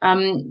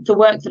 The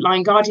work that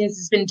Lion Guardians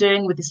has been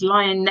doing with this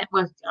lion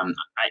network,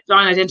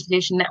 lion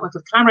identification network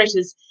of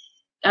collaborators.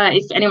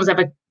 If anyone's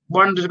ever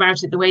wondered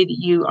about it, the way that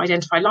you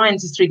identify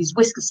lions is through these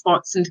whisker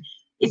spots. And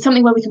it's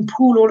something where we can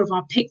pool all of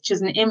our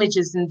pictures and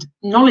images and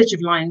knowledge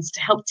of lions to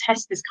help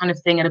test this kind of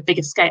thing at a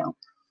bigger scale.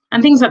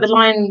 And things like the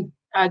Lion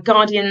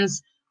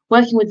Guardians,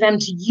 working with them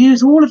to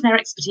use all of their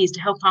expertise to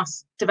help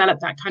us develop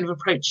that kind of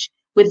approach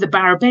with the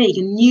Barabaig,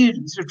 a new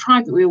sort of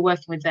tribe that we were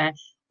working with there,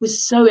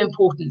 was so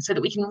important so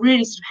that we can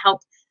really sort of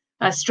help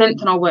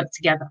strengthen our work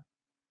together.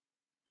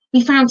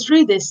 We found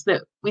through this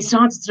that we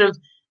started sort of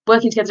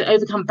working together to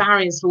overcome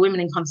barriers for women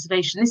in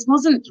conservation. This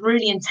wasn't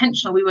really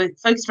intentional. We were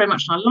focused very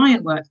much on our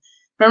lion work.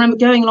 But I remember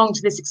going along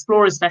to this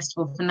Explorers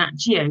Festival for Nat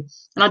Geo,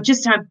 and I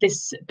just had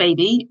this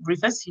baby,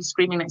 Rufus, who's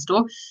screaming next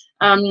door.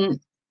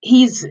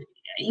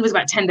 He was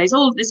about 10 days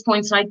old at this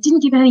point, and I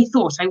didn't give it any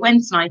thought. I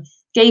went and I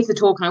gave the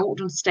talk and I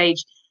walked on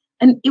stage,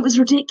 and it was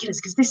ridiculous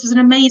because this was an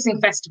amazing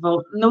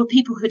festival. And there were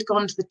people who had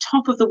gone to the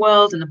top of the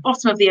world and the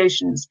bottom of the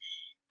oceans.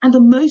 And the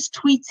most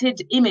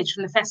tweeted image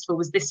from the festival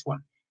was this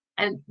one.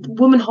 And the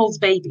woman holds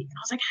baby. And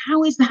I was like,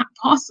 how is that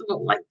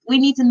possible? Like, we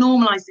need to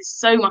normalize this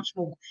so much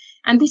more.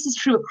 And this is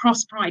true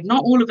across Pride.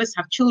 Not all of us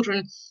have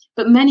children,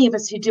 but many of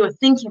us who do are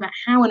thinking about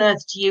how on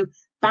earth do you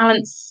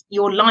balance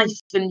your life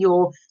and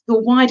your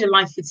wider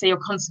life with, say, your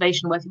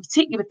conservation work, and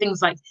particularly with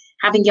things like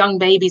having young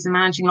babies and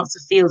managing lots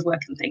of field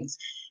work and things.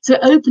 So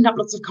it opened up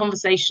lots of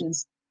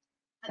conversations.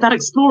 At that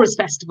Explorers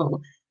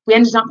Festival, we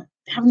ended up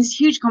having this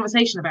huge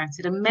conversation about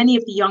it, and many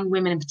of the young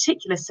women in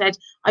particular said,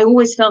 I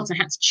always felt I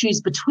had to choose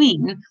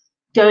between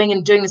going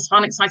and doing this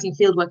fun, exciting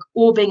field work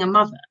or being a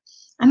mother.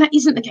 And that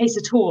isn't the case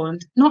at all.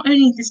 And not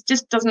only this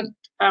just doesn't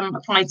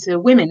apply to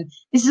women,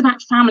 this is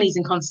about families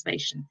in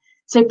conservation.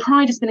 So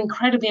Pride has been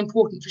incredibly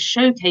important for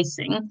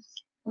showcasing,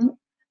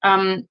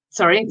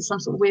 sorry, some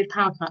sort of weird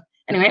power cut.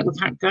 Anyway, we'll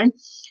keep going.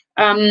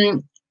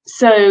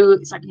 So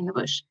it's like in the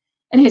bush.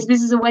 Anyways,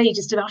 this is a way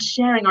just of us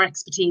sharing our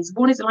expertise.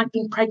 What is it like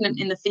being pregnant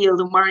in the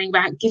field and worrying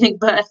about giving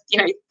birth, you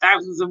know,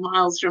 thousands of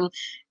miles from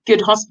good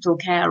hospital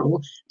care, or,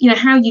 you know,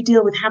 how you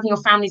deal with having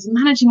your families and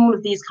managing all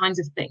of these kinds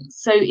of things.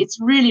 So it's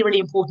really, really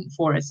important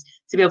for us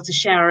to be able to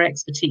share our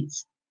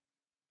expertise.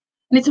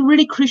 And it's a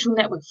really crucial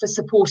network for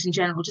support in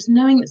general, just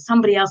knowing that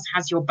somebody else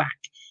has your back.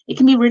 It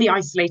can be really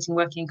isolating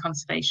working in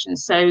conservation.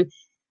 So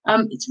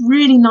it's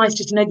really nice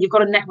just to know that you've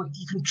got a network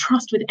you can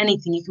trust with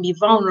anything. You can be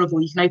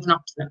vulnerable, you can open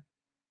up to them.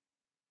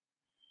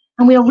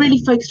 And we are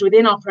really focused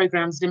within our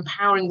programs at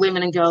empowering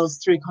women and girls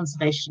through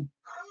conservation.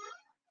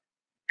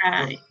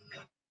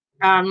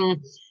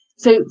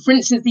 So, for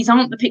instance, these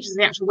aren't the pictures of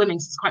the actual women,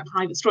 it's quite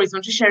private stories.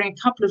 I'm just sharing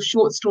a couple of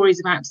short stories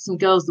about some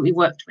girls that we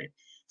worked with.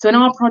 So in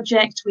our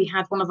project, we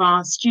had one of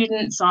our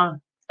students, our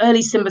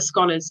early Simba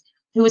scholars,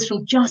 who was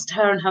from just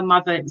her and her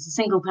mother. It was a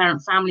single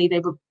parent family. They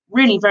were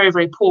really very,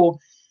 very poor.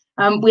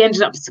 We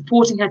ended up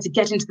supporting her to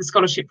get into the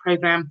scholarship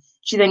program.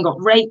 She then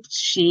got raped.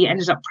 She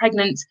ended up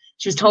pregnant.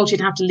 She was told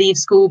she'd have to leave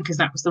school because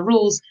that was the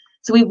rules.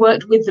 So we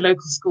worked with the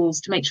local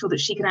schools to make sure that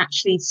she could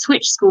actually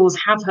switch schools,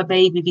 have her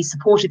baby, be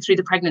supported through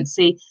the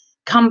pregnancy,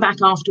 come back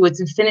afterwards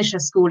and finish her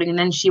schooling. And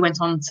then she went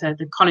on to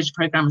the college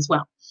program as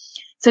well.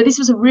 So this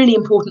was a really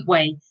important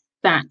way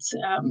that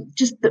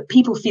just that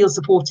people feel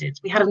supported.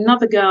 We had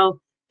another girl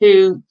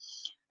who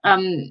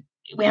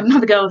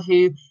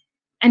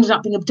ended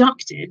up being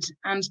abducted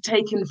and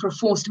taken for a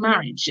forced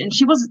marriage, and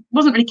she wasn't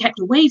really kept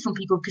away from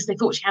people because they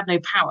thought she had no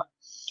power.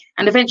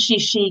 And eventually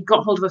she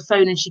got hold of a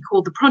phone and she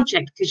called the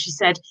project because she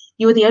said,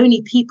 you were the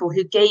only people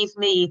who gave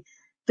me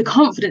the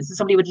confidence that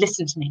somebody would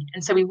listen to me.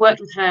 And so we worked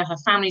with her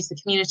families, the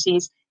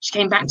communities. She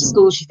came back to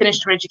school, she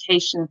finished her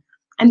education.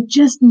 And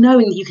just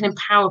knowing that you can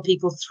empower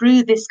people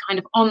through this kind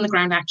of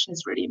on-the-ground action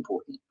is really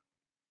important.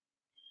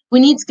 We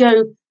need to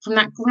go from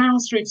that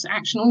grassroots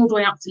action all the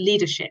way up to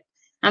leadership.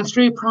 And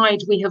through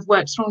Pride, we have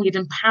worked strongly at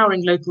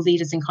empowering local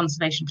leaders in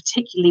conservation,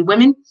 particularly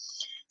women.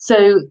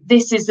 So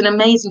this is an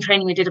amazing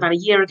training we did about a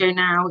year ago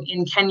now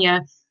in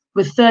Kenya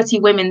with 30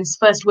 women's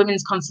first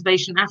women's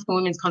conservation, African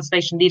women's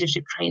conservation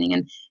leadership training.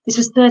 And this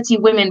was 30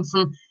 women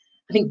from,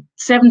 I think,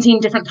 17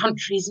 different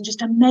countries, and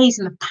just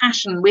amazing, the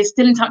passion. We're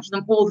still in touch with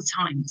them all the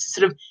time to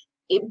sort of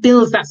it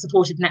builds that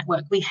supportive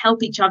network. We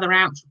help each other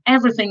out,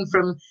 everything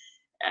from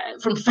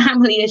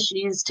family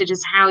issues to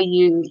just how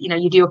you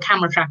do your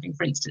camera trapping,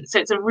 for instance. So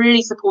it's a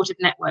really supportive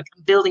network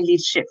and building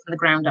leadership from the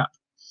ground up.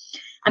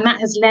 And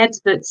that has led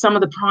that some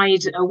of the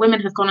Pride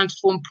women have gone on to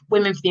form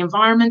Women for the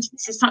Environment.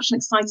 This is such an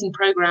exciting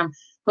program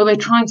where we're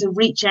trying to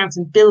reach out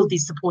and build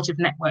these supportive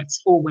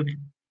networks for women.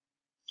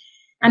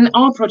 And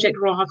our project,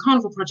 Ruaha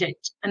Carnivore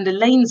Project, and the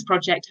Lanes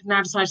Project have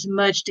now decided to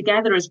merge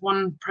together as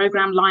one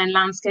program, Lion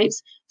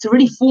Landscapes, to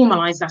really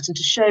formalise that and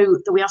to show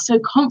that we are so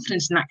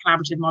confident in that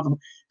collaborative model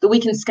that we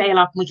can scale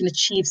up and we can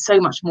achieve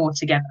so much more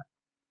together.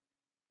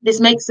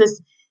 This makes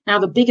us now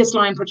the biggest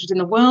lion project in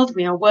the world.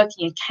 We are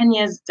working in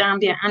Kenya,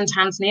 Zambia, and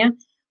Tanzania,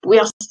 but we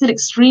are still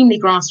extremely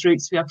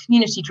grassroots. We are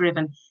community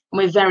driven and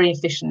we're very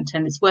efficient.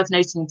 And it's worth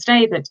noting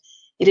today that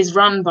it is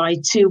run by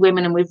 2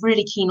 women, and we're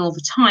really keen all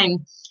the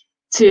time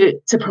to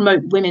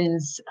promote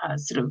women's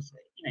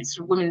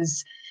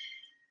women's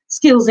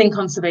skills in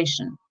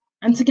conservation.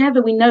 And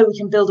together we know we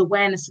can build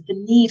awareness of the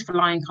need for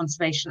lion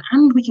conservation,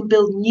 and we can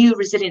build new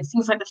resilience,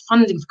 things like the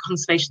funding for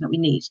conservation that we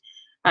need.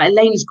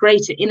 Elaine is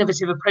great at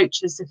innovative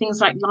approaches to things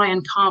like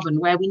lion carbon,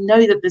 where we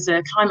know that there's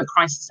a climate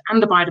crisis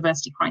and a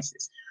biodiversity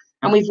crisis.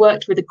 And we've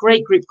worked with a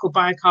great group called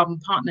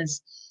Biocarbon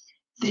Partners,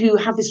 who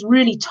have this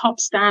really top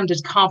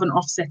standard carbon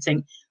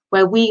offsetting,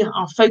 where we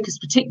are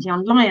focused particularly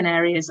on lion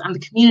areas and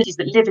the communities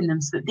that live in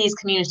them, so that these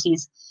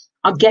communities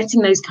are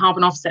getting those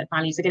carbon offset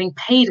values, are getting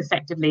paid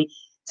effectively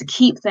to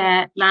keep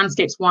their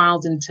landscapes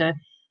wild and to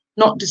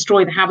not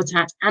destroy the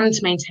habitat and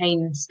to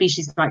maintain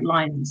species like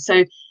lions.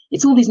 So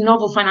it's all these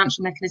novel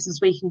financial mechanisms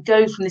where you can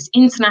go from this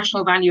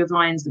international value of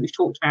lions that we've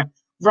talked about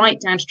right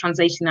down to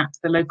translating that to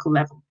the local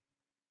level.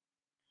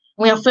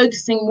 We are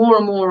focusing more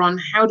and more on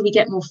how do we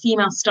get more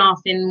female staff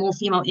in, more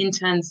female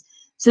interns,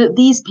 so that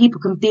these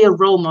people can be a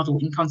role model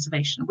in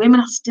conservation. Women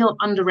are still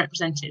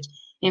underrepresented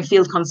in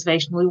field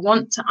conservation. We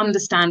want to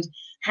understand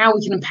how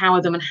we can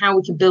empower them and how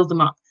we can build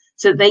them up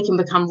so that they can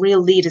become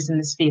real leaders in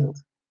this field.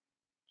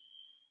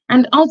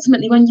 And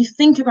ultimately, when you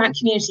think about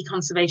community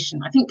conservation,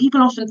 I think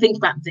people often think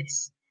about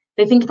this.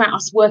 They think about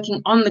us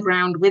working on the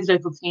ground with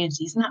local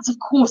communities, and that's of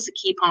course a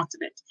key part of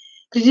it,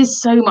 but it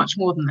is so much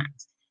more than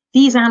that.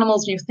 These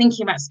animals, when you're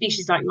thinking about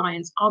species like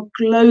lions, are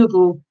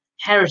global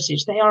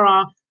heritage. They are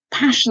our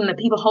passion that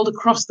people hold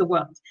across the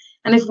world.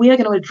 And if we are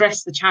going to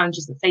address the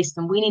challenges that face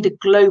them, we need a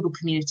global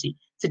community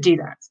to do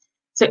that.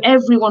 So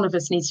every one of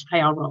us needs to play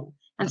our role.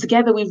 And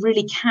together we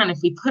really can, if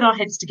we put our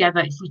heads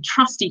together, if we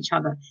trust each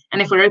other,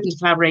 and if we're open to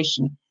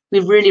collaboration, we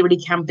really, really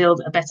can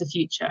build a better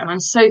future. And I'm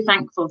so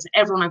thankful to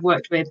everyone I've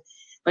worked with,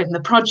 both in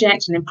the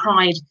project and in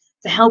Pride,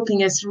 for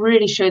helping us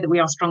really show that we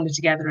are stronger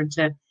together and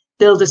to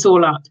build us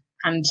all up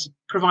and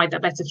provide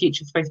that better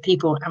future for both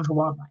people and for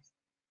wildlife.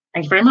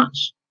 Thank you very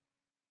much.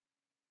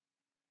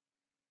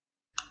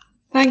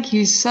 Thank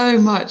you so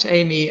much,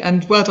 Amy,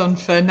 and well done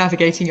for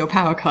navigating your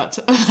power cut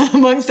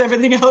amongst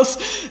everything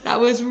else.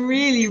 That was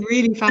really,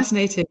 really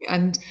fascinating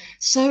and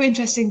so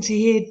interesting to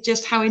hear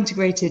just how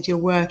integrated your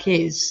work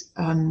is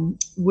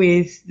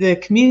with the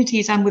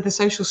communities and with the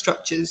social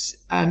structures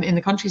in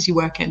the countries you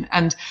work in.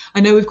 And I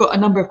know we've got a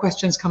number of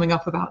questions coming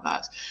up about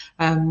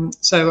that.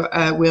 So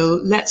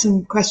we'll let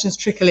some questions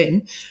trickle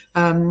in.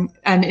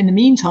 And in the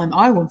meantime,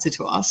 I wanted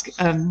to ask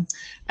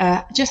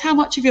just how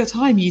much of your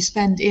time you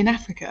spend in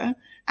Africa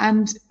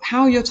and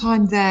how your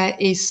time there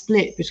is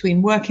split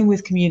between working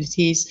with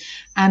communities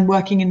and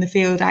working in the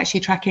field, actually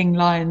tracking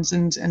lions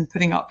and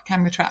putting up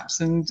camera traps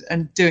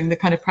and doing the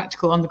kind of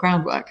practical on the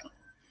ground work.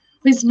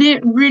 It's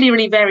really,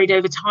 really varied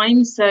over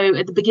time. So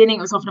at the beginning,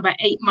 it was often about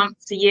 8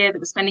 months a year that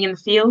we're spending in the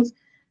field.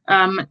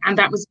 And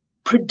that was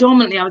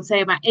predominantly, I would say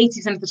about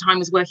 80% of the time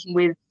was working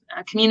with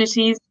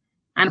communities,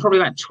 and probably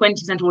about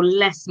 20% or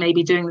less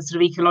maybe doing the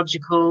sort of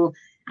ecological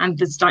and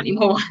the slightly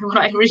more, what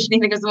I originally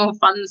think was the more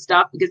fun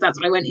stuff, because that's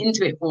what I went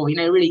into it for,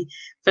 really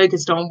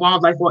focused on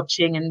wildlife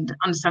watching and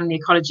understanding the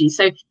ecology.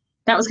 So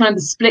that was kind of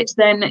the split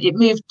then. It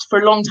moved for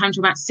a long time to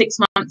about 6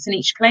 months in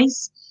each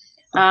place.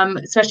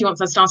 Especially once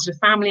I started a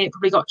family, it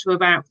probably got to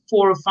about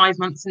 4 or 5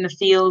 months in the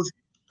field,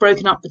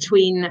 broken up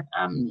between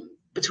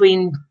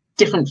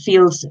different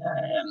field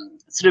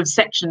sort of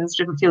sections,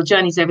 different field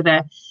journeys over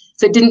there.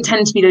 So it didn't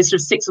tend to be those sort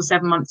of 6 or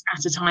 7 months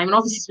at a time. And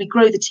obviously, as we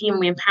grow the team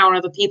and we empower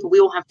other people, we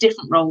all have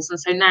different roles. And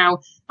so now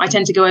I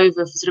tend to go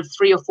over for sort of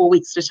 3 or 4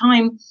 weeks at a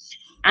time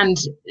and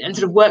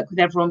sort of work with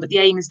everyone. But the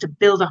aim is to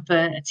build up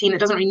a team that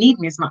doesn't really need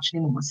me as much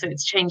anymore. So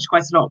it's changed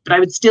quite a lot. But I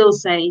would still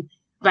say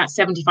about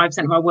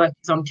 75% of our work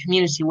is on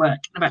community work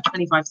and about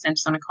 25%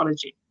 is on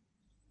ecology.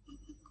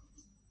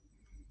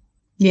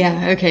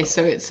 Yeah, okay.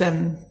 So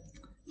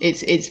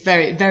it's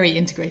very, very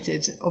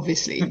integrated,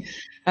 obviously.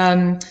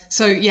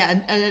 So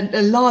yeah,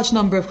 a large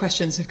number of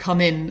questions have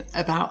come in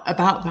about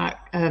that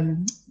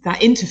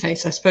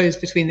interface, I suppose,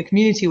 between the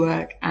community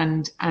work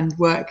and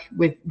work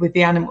with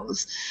the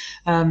animals.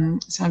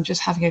 So I'm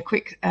just having a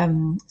quick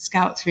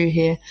scout through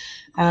here.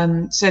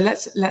 So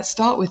let's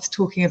start with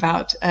talking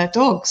about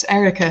dogs.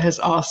 Erica has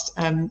asked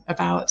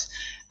about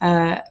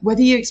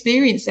whether you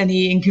experienced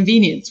any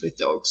inconvenience with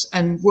dogs.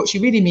 And what she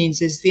really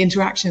means is the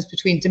interactions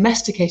between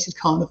domesticated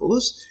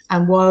carnivores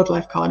and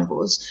wildlife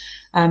carnivores,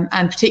 and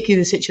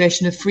particularly the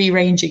situation of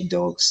free-ranging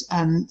dogs,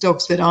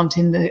 dogs that aren't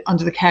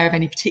under the care of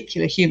any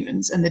particular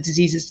humans, and the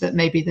diseases that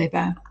maybe they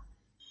bear.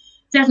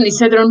 Definitely.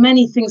 So there are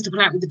many things to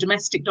point out with the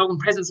domestic dog and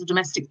presence of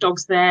domestic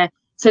dogs there.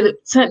 So that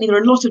certainly there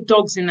are a lot of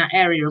dogs in that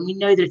area, and we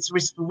know that it's a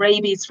risk for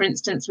rabies, for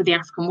instance, with the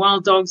African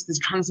wild dogs. There's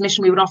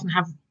transmission. We would often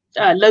have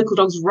local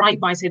dogs right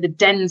by, say, the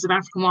dens of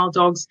African wild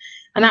dogs,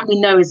 and that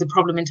we know is a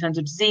problem in terms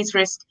of disease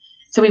risk.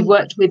 So we've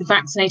worked with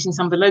vaccinating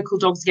some of the local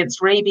dogs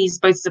against rabies,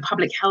 both as a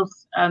public health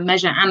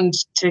measure and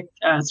to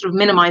sort of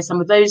minimise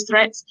some of those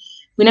threats.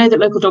 We know that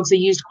local dogs are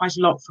used quite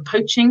a lot for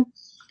poaching,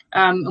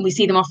 and we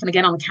see them often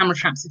again on the camera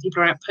traps. If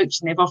people are out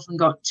poaching, they've often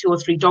got 2 or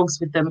 3 dogs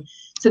with them.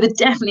 So there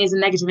definitely is a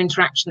negative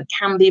interaction that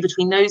can be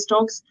between those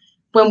dogs.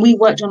 When we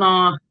worked on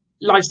our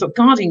livestock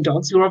guarding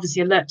dogs, we were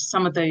obviously alert to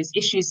some of those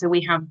issues. So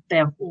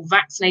they're all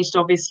vaccinated,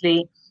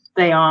 obviously.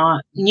 They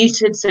are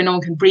neutered, so no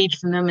one can breed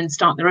from them and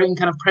start their own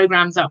kind of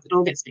programs up. It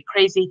all gets a bit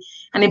crazy.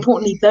 And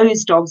importantly,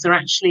 those dogs are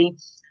actually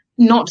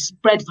not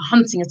bred for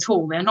hunting at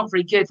all. They're not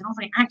very good. They're not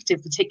very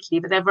active particularly,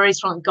 but they're very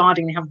strong at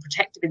guarding. They have a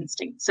protective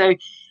instinct. So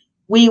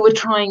we were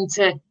trying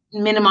to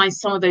minimize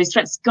some of those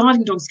threats.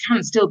 Guarding dogs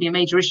can still be a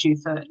major issue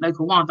for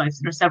local wildlife.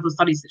 There are several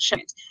studies that show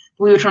it.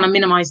 We were trying to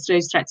minimize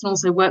those threats and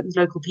also work with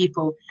local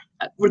people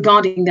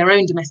regarding their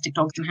own domestic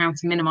dogs and how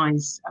to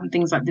minimize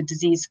things like the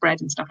disease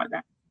spread and stuff like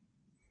that.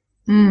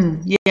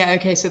 Yeah,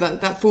 okay, so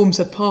that forms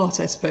a part,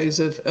 I suppose,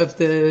 of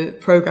the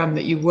program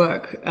that you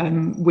work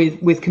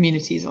with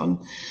communities on.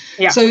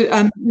 Yeah.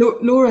 So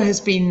Laura has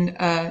been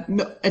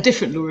a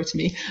different Laura to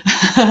me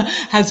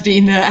has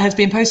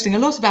been posting a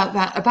lot about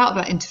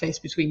that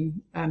interface between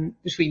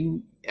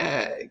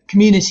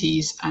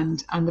communities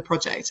and the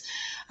project,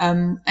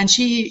 and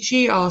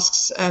she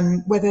asks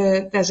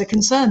whether there's a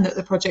concern that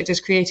the project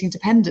is creating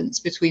dependence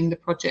between the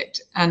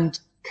project and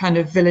kind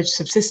of village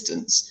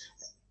subsistence.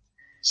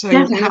 So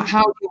how do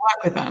you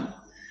work with that?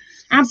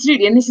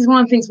 Absolutely. And this is one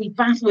of the things we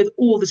battle with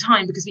all the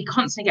time, because we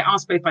constantly get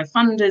asked both by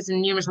funders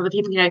and numerous other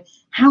people,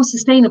 how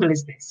sustainable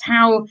is this?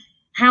 How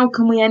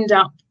can we end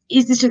up,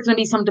 is this just going to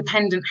be some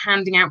dependent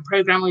handing out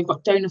program? We've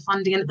got donor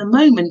funding. And at the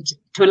moment,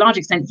 to a large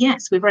extent,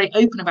 yes, we're very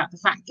open about the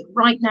fact that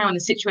right now in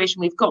the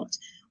situation we've got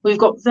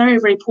very,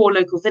 very poor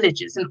local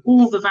villages, and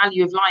all the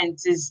value of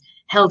lions is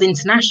held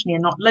internationally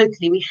and not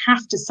locally. We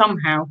have to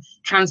somehow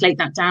translate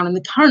that down. And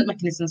the current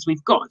mechanisms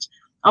we've got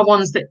are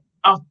ones that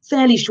are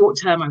fairly short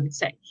term, I would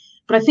say.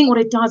 But I think what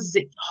it does is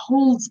it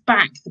holds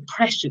back the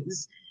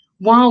pressures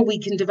while we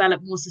can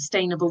develop more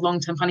sustainable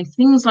long-term funding.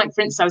 Things like, for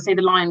instance, I would say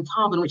the Lion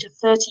Carbon, which are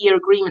 30-year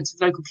agreements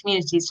with local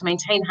communities to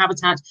maintain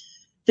habitat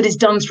that is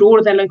done through all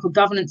of their local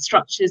governance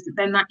structures, that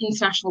then that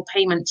international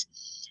payment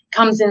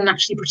comes in and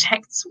actually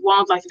protects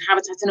wildlife and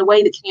habitats in a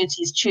way that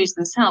communities choose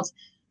themselves.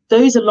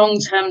 Those are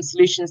long-term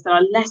solutions that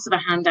are less of a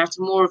handout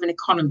and more of an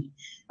economy.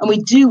 And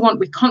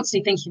we're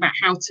constantly thinking about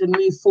how to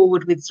move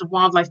forward with sort of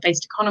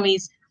wildlife-based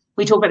economies.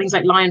 We talk about things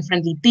like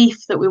lion-friendly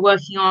beef that we're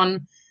working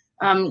on,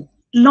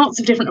 lots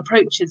of different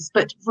approaches.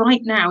 But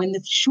right now, in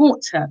the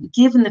short term,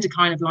 given the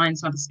decline of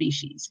lions and other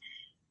species,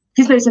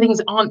 because those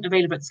things aren't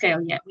available at scale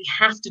yet, we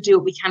have to do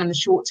what we can in the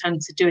short term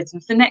to do it.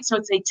 And for the next, I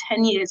would say,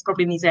 10 years,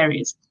 probably in these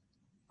areas,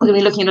 we're going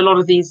to be looking at a lot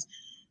of these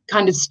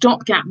kind of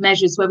stopgap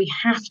measures where we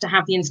have to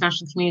have the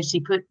international community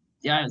put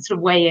sort of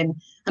weigh in,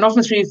 and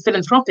often through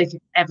philanthropic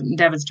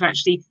endeavours to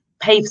actually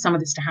pay for some of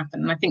this to happen.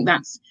 And I think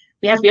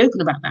we have to be open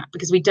about that,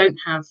 because we don't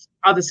have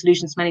other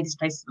solutions for many of these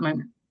places at the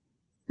moment.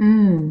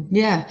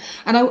 Yeah,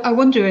 and I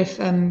wonder if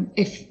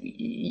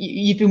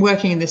you've been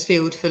working in this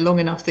field for long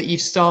enough that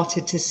you've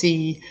started to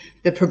see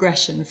the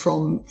progression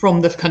from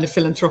the kind of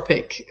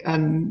philanthropic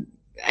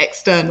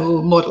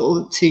external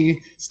model to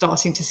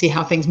starting to see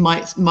how things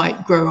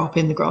might grow up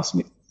in the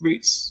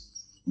grassroots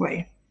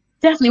way.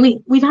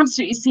 Definitely, we've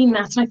absolutely seen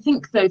that. And I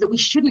think, though, that we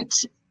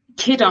shouldn't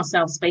kid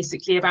ourselves,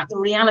 basically, about the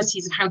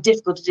realities of how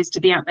difficult it is to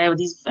be out there with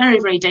these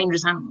very, very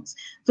dangerous animals.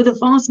 For the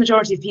vast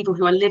majority of people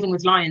who are living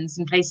with lions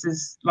in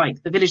places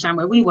like the village down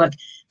where we work,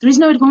 there is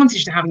no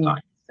advantage to having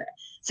lions there.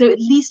 So at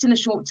least in the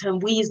short term,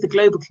 we as the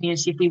global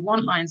community, if we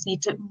want lions,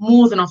 need to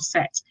more than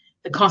offset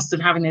the cost of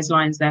having those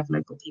lions there for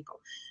local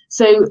people.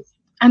 So,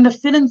 and the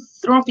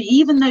philanthropy,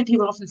 even though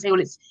people often say,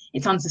 well,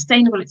 it's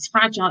unsustainable, it's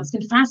fragile, it's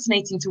been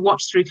fascinating to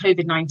watch through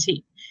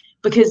COVID-19.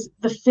 Because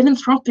the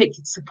philanthropic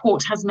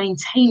support has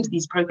maintained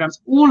these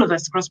programs. All of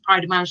us across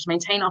Pride have managed to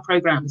maintain our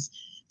programs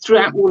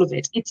throughout all of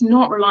it. It's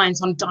not reliant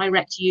on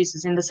direct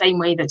users in the same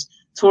way that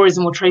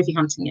tourism or trophy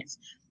hunting is.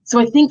 So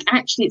I think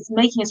actually it's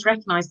making us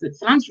recognise that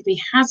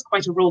philanthropy has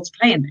quite a role to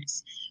play in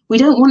this. We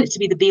don't want it to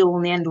be the be all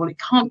and the end all. It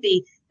can't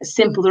be as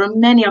simple. There are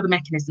many other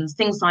mechanisms,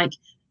 things like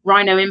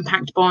rhino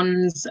impact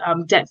bonds,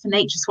 debt for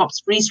nature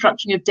swaps,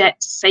 restructuring of debt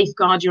to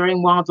safeguard your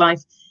own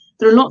wildlife.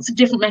 There are lots of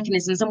different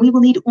mechanisms, and we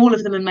will need all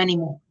of them and many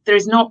more. There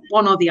is not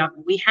one or the other.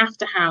 We have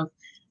to have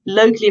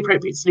locally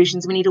appropriate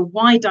solutions. We need a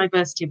wide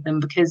diversity of them,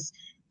 because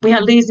we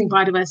are losing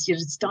biodiversity at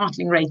a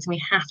startling rate, and we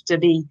have to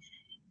be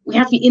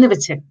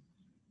innovative.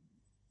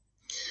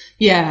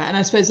 Yeah, and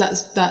I suppose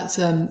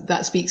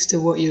that speaks to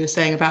what you were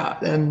saying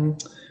about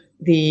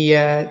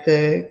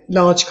the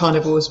large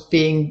carnivores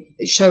being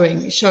showing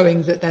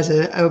that there's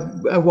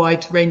a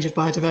wide range of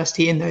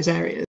biodiversity in those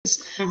areas,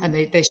 and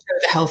they show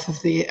the health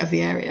of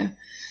the area.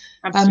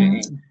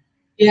 Absolutely.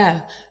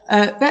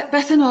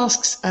 Bethan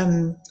asks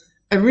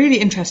a really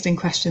interesting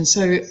question.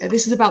 So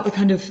this is about the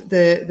kind of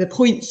the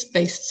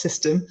points-based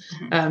system.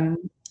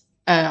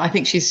 I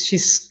think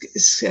she's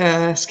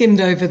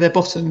skimmed over the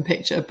bottom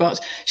picture,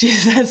 but she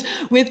says,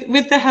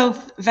 with the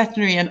health,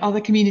 veterinary and other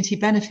community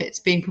benefits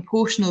being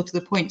proportional to the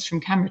points from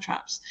camera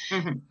traps,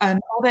 are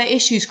there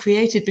issues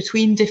created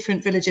between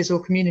different villages or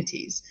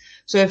communities?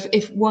 So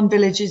if one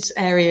village's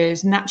area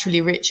is naturally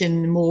rich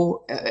in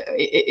more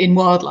in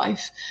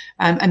wildlife,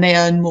 and they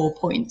earn more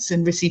points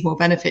and receive more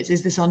benefits,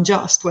 is this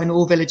unjust when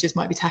all villages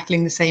might be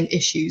tackling the same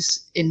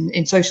issues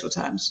in social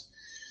terms?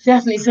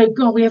 Definitely. So,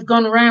 God, we have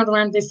gone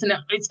around this, and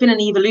it's been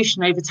an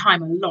evolution over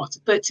time a lot.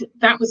 But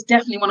that was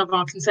definitely one of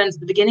our concerns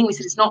at the beginning. We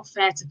said it's not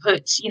fair to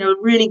put, a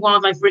really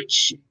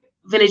wildlife-rich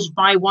village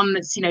by one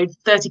that's,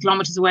 30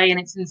 kilometres away and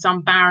it's in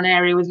some barren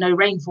area with no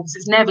rainfall, because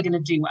it's never going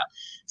to do well.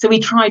 So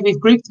we've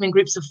grouped them in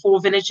groups of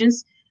 4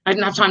 villages. I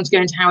didn't have time to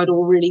go into how it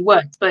all really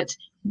worked, but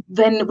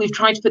then we've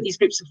tried to put these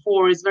groups of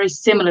 4 as very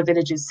similar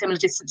villages, similar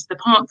distance to the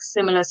park,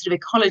 similar sort of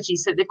ecology,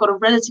 so they've got a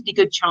relatively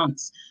good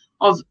chance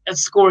of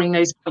scoring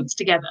those points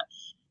together.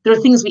 There are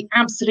things we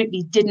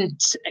absolutely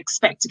didn't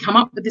expect to come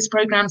up with this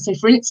program. So,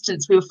 for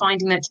instance, we were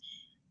finding that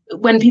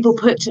when people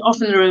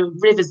often there are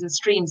rivers and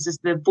streams as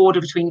the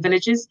border between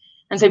villages,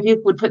 and so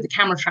people would put the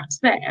camera traps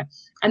there.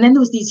 And then there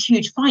was these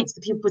huge fights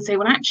that people would say,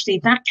 well, actually,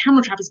 that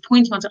camera trap is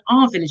pointing onto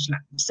our village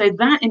land. So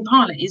that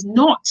impala is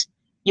not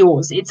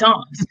yours, it's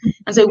ours.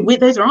 And so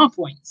those are our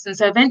points. And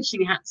so eventually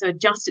we had to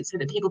adjust it so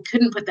that people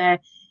couldn't put their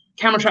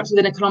camera traps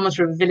within a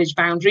kilometre of a village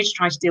boundary to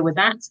try to deal with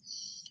that.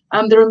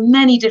 There are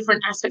many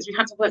different aspects. We've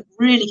had to work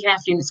really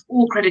carefully, and it's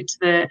all credit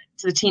to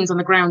the teams on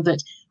the ground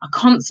that are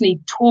constantly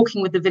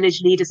talking with the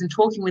village leaders and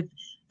talking with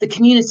the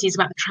communities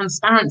about the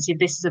transparency of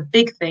this is a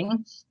big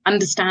thing,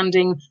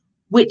 understanding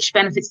which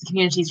benefits the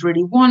communities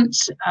really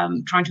want,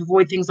 trying to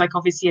avoid things like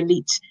obviously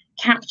elite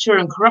capture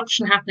and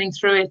corruption happening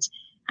through it,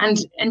 and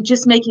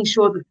just making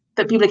sure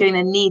that people are getting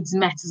their needs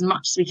met as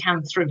much as we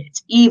can through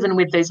it, even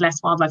with those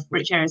less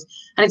wildlife-rich areas.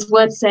 And it's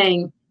worth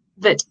saying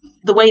that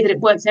the way that it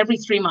works every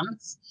 3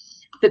 months,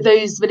 that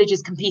those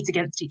villages compete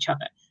against each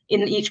other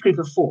in each group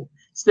of 4.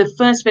 So the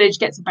first village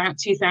gets about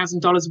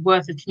 $2,000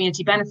 worth of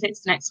community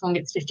benefits. The next one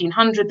gets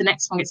 $1,500. The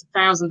next one gets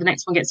 $1,000. The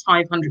next one gets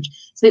 $500.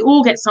 So they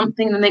all get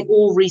something, and then they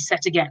all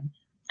reset again.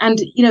 And,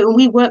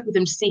 we work with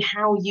them to see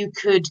how you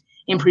could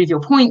improve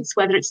your points,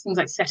 whether it's things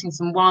like setting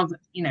some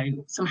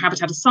some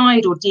habitat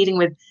aside or dealing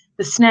with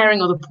the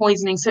snaring or the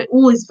poisoning. So it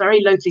all is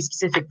very locally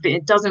specific, but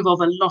it does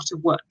involve a lot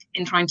of work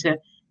in trying to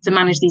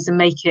manage these and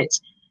make it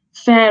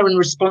fair and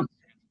responsive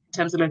in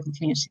terms of local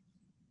community.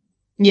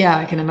 Yeah,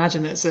 I can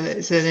imagine it's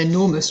an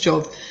enormous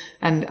job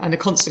and a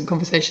constant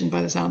conversation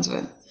by the sounds of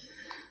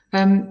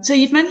it. So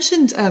you've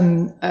mentioned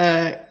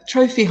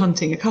trophy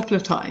hunting a couple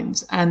of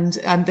times, and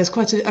there's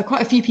quite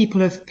a few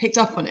people have picked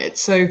up on it.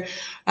 So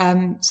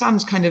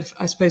Sam's kind of,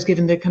 I suppose,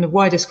 given the kind of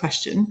widest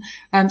question.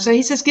 So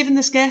he says, given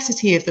the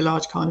scarcity of the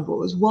large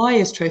carnivores, why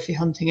is trophy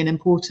hunting an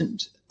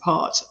important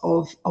part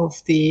of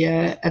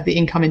the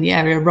income in the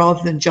area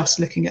rather than just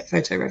looking at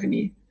photo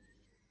revenue?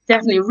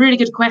 Definitely a really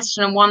good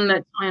question, and one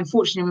that I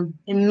unfortunately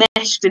am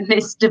enmeshed in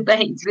this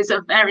debate. It's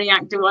a very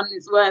active one.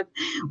 It's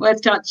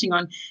worth touching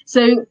on.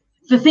 So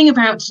the thing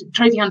about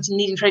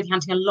needing trophy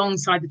hunting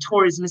alongside the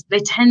tourism is they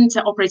tend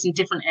to operate in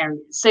different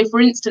areas. So, for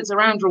instance,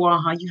 around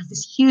Ruaha, you have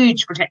this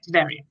huge protected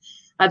area.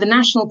 The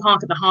national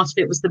park at the heart of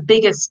it was the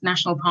biggest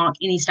national park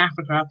in East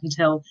Africa up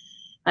until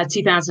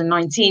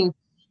 2019.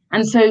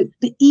 And so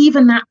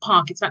even that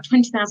park, it's about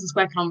 20,000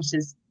 square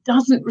kilometres,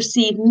 doesn't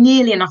receive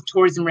nearly enough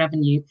tourism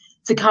revenue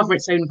to cover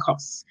its own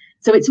costs.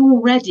 So it's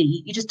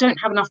already, you just don't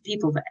have enough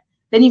people there.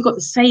 Then you've got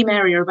the same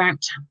area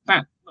about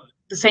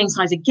the same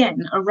size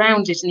again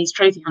around it in these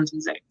trophy hunting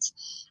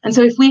zones. And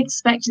so if we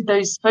expected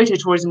those photo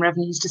tourism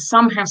revenues to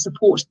somehow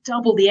support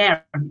double the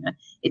area,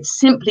 it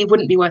simply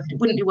wouldn't be worth it. It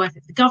wouldn't be worth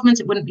it for the government.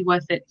 It wouldn't be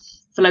worth it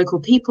for local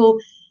people.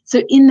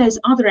 So in those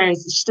other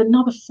areas, it's just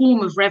another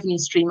form of revenue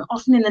stream,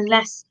 often in the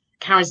less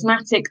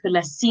charismatic, the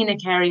less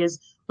scenic areas,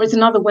 where it's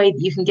another way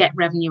that you can get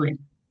revenue in.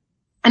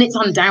 And it's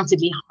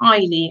undoubtedly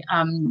highly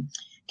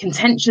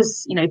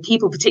contentious.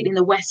 People, particularly in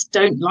the West,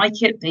 don't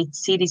like it. They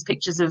see these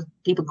pictures of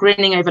people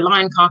grinning over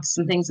lion carcasses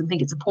and things and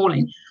think it's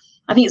appalling.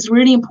 I think it's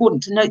really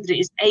important to note that it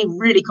is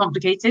really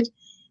complicated,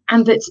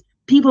 and that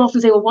people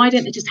often say, well, why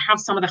don't they just have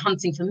some of the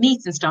hunting for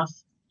meat and stuff,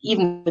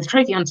 even with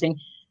trophy hunting,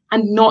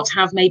 and not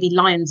have maybe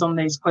lions on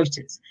those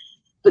quotas?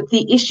 But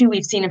the issue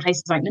we've seen in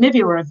places like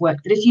Namibia where I've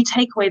worked, that if you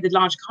take away the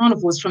large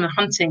carnivores from the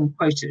hunting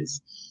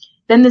quotas,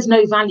 then there's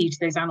no value to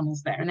those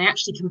animals there, and they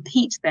actually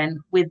compete then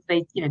with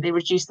they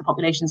reduce the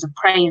populations of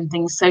prey and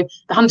things, so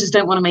the hunters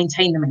don't want to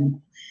maintain them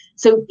anymore.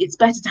 So it's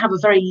better to have a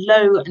very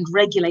low and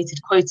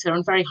regulated quota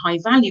and very high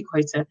value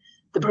quota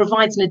that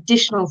provides an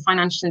additional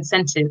financial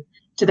incentive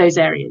to those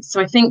areas.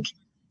 So I think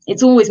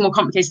It's always more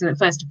complicated than it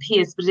first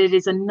appears, but it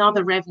is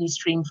another revenue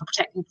stream for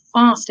protecting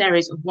vast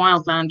areas of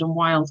wild land and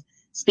wild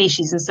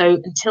species. And so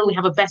until we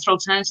have a better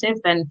alternative,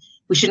 then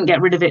we shouldn't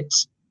get rid of it,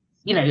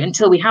 you know,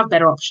 until we have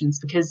better options,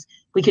 because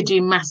we could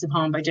do massive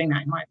harm by doing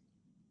that, in my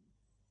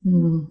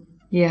opinion.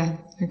 Yeah,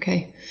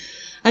 okay.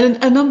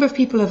 And a number of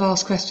people have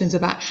asked questions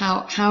about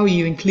how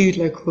you include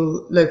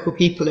local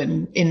people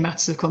in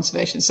matters of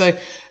conservation. So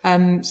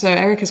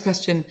Erica's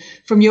question: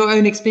 from your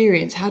own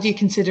experience, how do you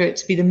consider it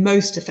to be the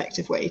most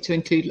effective way to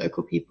include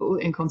local people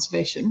in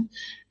conservation?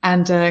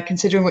 And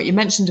considering what you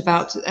mentioned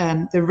about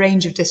the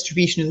range of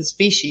distribution of the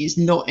species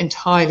not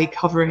entirely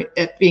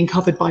being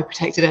covered by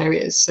protected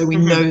areas, so we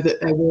know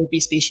that there will be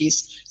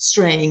species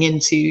straying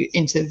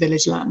into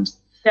village land.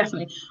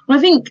 Definitely. Well,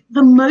 I think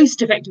the most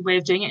effective way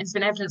of doing it has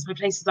been evidenced by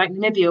places like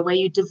Namibia, where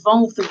you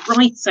devolve the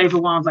rights over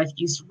wildlife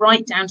use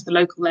right down to the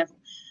local level,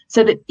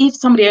 so that if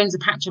somebody owns a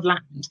patch of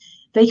land,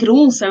 they could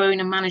also own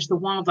and manage the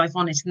wildlife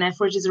on it, and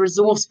therefore it is a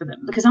resource for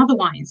them. Because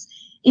otherwise,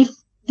 if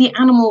the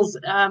animals,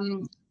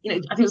 you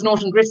know, I think it was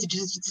Norton Griffith,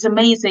 just this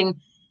amazing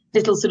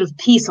little sort of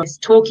piece on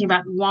talking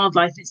about the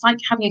wildlife. It's like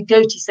having a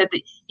goat, he said,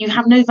 that you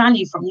have no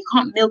value from. You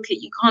can't milk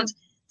it, you can't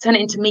turn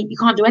it into meat, you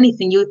can't do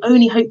anything. You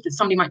only hope that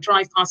somebody might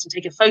drive past and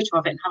take a photo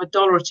of it and have $1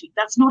 or $2.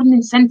 That's not an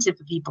incentive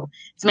for people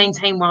to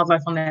maintain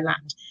wildlife on their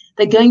land.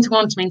 They're going to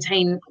want to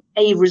maintain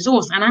a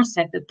resource, an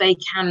asset that they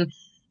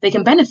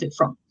can benefit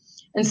from.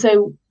 And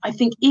so I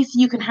think if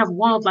you can have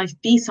wildlife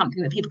be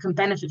something that people can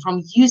benefit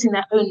from, using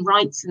their own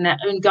rights and their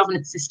own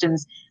governance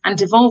systems, and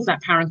devolve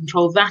that power and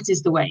control, that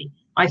is the way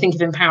I think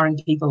of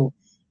empowering people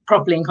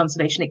properly in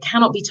conservation. It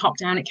cannot be top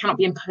down, it cannot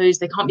be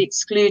imposed, they can't be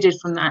excluded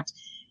from that.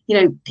 You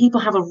know,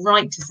 people have a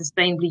right to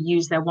sustainably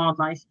use their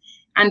wildlife,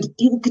 and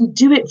people can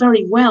do it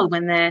very well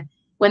when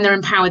they're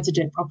empowered to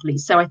do it properly.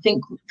 So I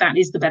think that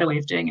is the better way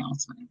of doing it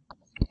ultimately.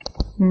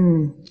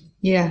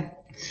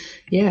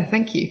 Yeah,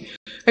 thank you.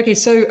 Okay,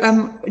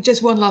 so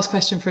just one last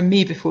question from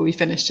me before we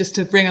finish, just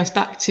to bring us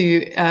back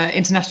to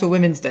International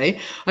Women's Day.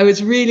 I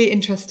was really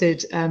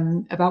interested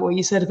about what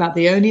you said about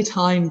the only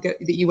time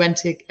that you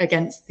went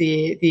against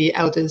the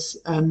elders'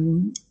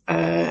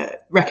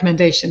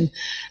 recommendation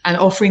and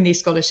offering these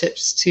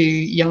scholarships to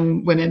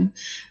young women.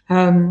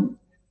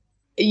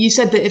 You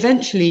said that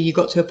eventually you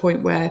got to a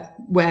point where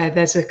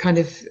there's a kind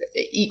of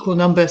equal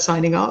number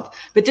signing up,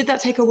 but did that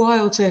take a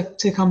while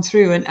to come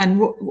through? And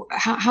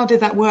how did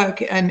that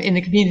work in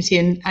the community?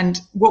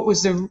 And what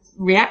was the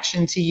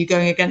reaction to you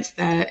going against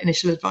their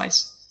initial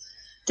advice?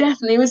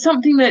 Definitely. It was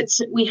something that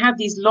we had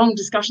these long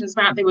discussions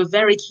about. They were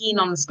very keen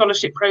on the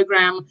scholarship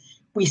program.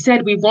 We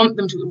said we want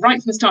them to, right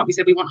from the start, we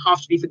said we want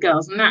half to be for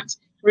girls, and that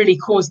really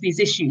caused these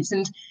issues.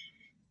 And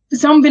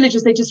some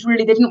villages, they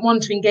didn't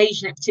want to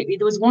engage in it particularly.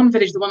 There was one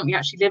village, the one that we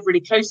actually live really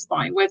close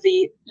by, where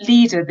the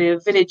leader,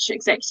 the village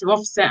executive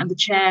officer, and the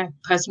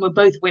chairperson were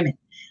both women.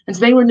 And so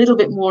they were a little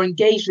bit more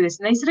engaged with this.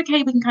 And they said,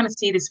 okay, we can kind of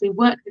see this. We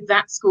worked with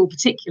that school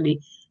particularly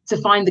to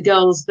find the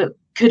girls that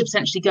could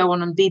potentially go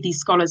on and be these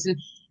scholars. And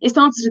it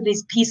started with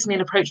this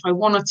piecemeal approach by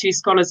 1 or 2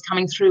 scholars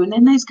coming through. And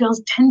then those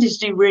girls tended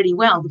to do really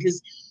well,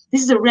 because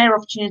this is a rare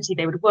opportunity.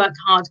 They would work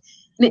hard.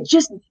 And it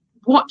just,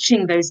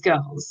 watching those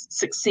girls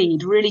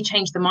succeed really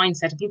changed the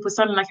mindset. And people were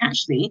suddenly like,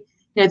 actually,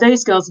 you know,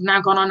 those girls have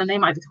now gone on and they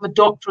might become a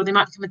doctor, or they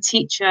might become a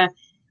teacher,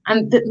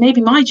 and that maybe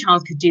my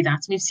child could do that.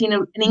 And we've seen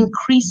an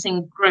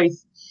increasing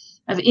growth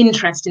of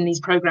interest in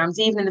these programs,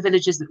 even in the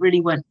villages that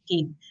really weren't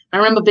keen. I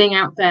remember being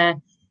out there,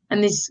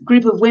 and this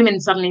group of women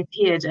suddenly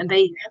appeared, and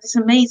they had this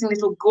amazing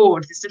little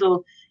gourd, this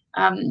little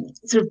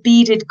sort of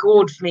beaded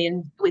gourd for me,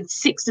 and with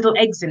 6 little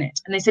eggs in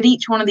it. And they said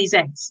each one of these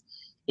eggs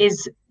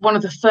is one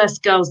of the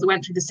first girls that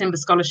went through the Simba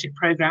scholarship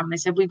program. They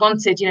said, we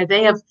wanted, you know,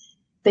 they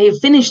have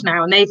finished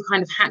now and they've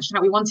kind of hatched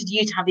out. We wanted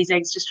you to have these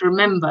eggs just to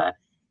remember,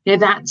 you know,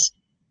 that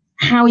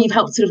how you've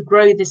helped sort of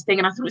grow this thing.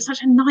 And I thought it was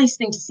such a nice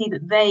thing to see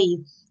that they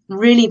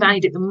really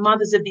valued it, the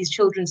mothers of these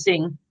children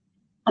seeing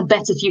a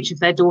better future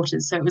for their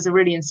daughters. So it was a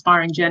really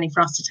inspiring journey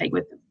for us to take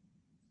with them.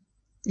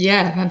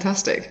 Yeah,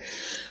 fantastic.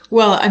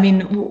 Well, I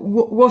mean,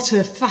 what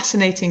a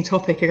fascinating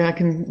topic, and I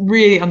can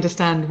really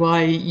understand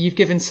why you've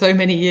given so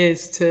many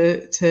years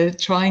to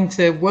trying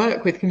to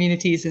work with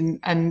communities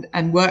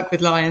and work with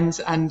lions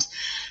and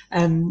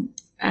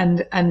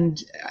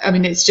I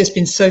mean, it's just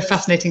been so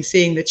fascinating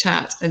seeing the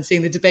chat and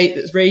seeing the debate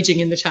that's raging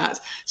in the chat.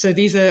 So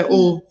these are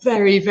all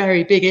very,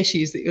 very big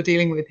issues that you're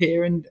dealing with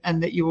here, and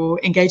that you're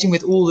engaging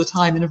with all the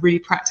time in a really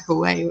practical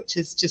way, which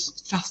is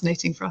just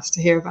fascinating for us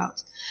to hear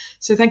about.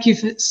 So thank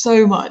you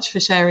so much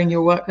for sharing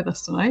your work with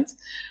us tonight,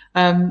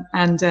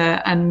 and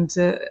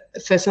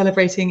for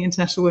celebrating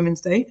International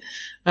Women's Day,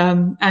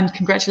 and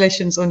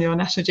congratulations on your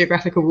National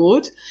Geographic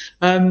Award.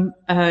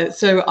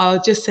 So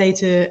I'll just say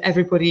to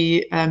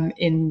everybody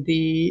in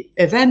the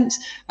event,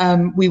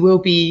 we will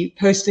be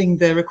posting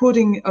the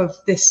recording of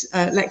this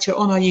lecture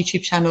on our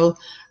YouTube channel.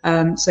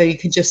 So you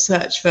can just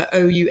search for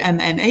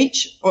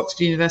OUMNH,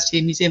 Oxford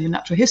University Museum of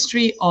Natural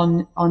History,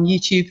 on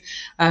YouTube,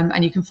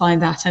 and you can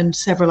find that and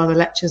several other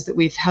lectures that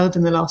we've held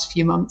in the last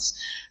few months.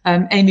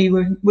 Amy,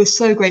 we're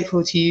so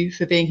grateful to you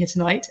for being here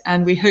tonight,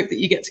 and we hope hope that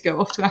you get to go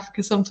off to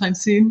Africa sometime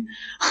soon.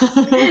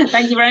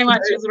 Thank you very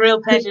much. It was a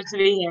real pleasure to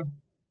be here.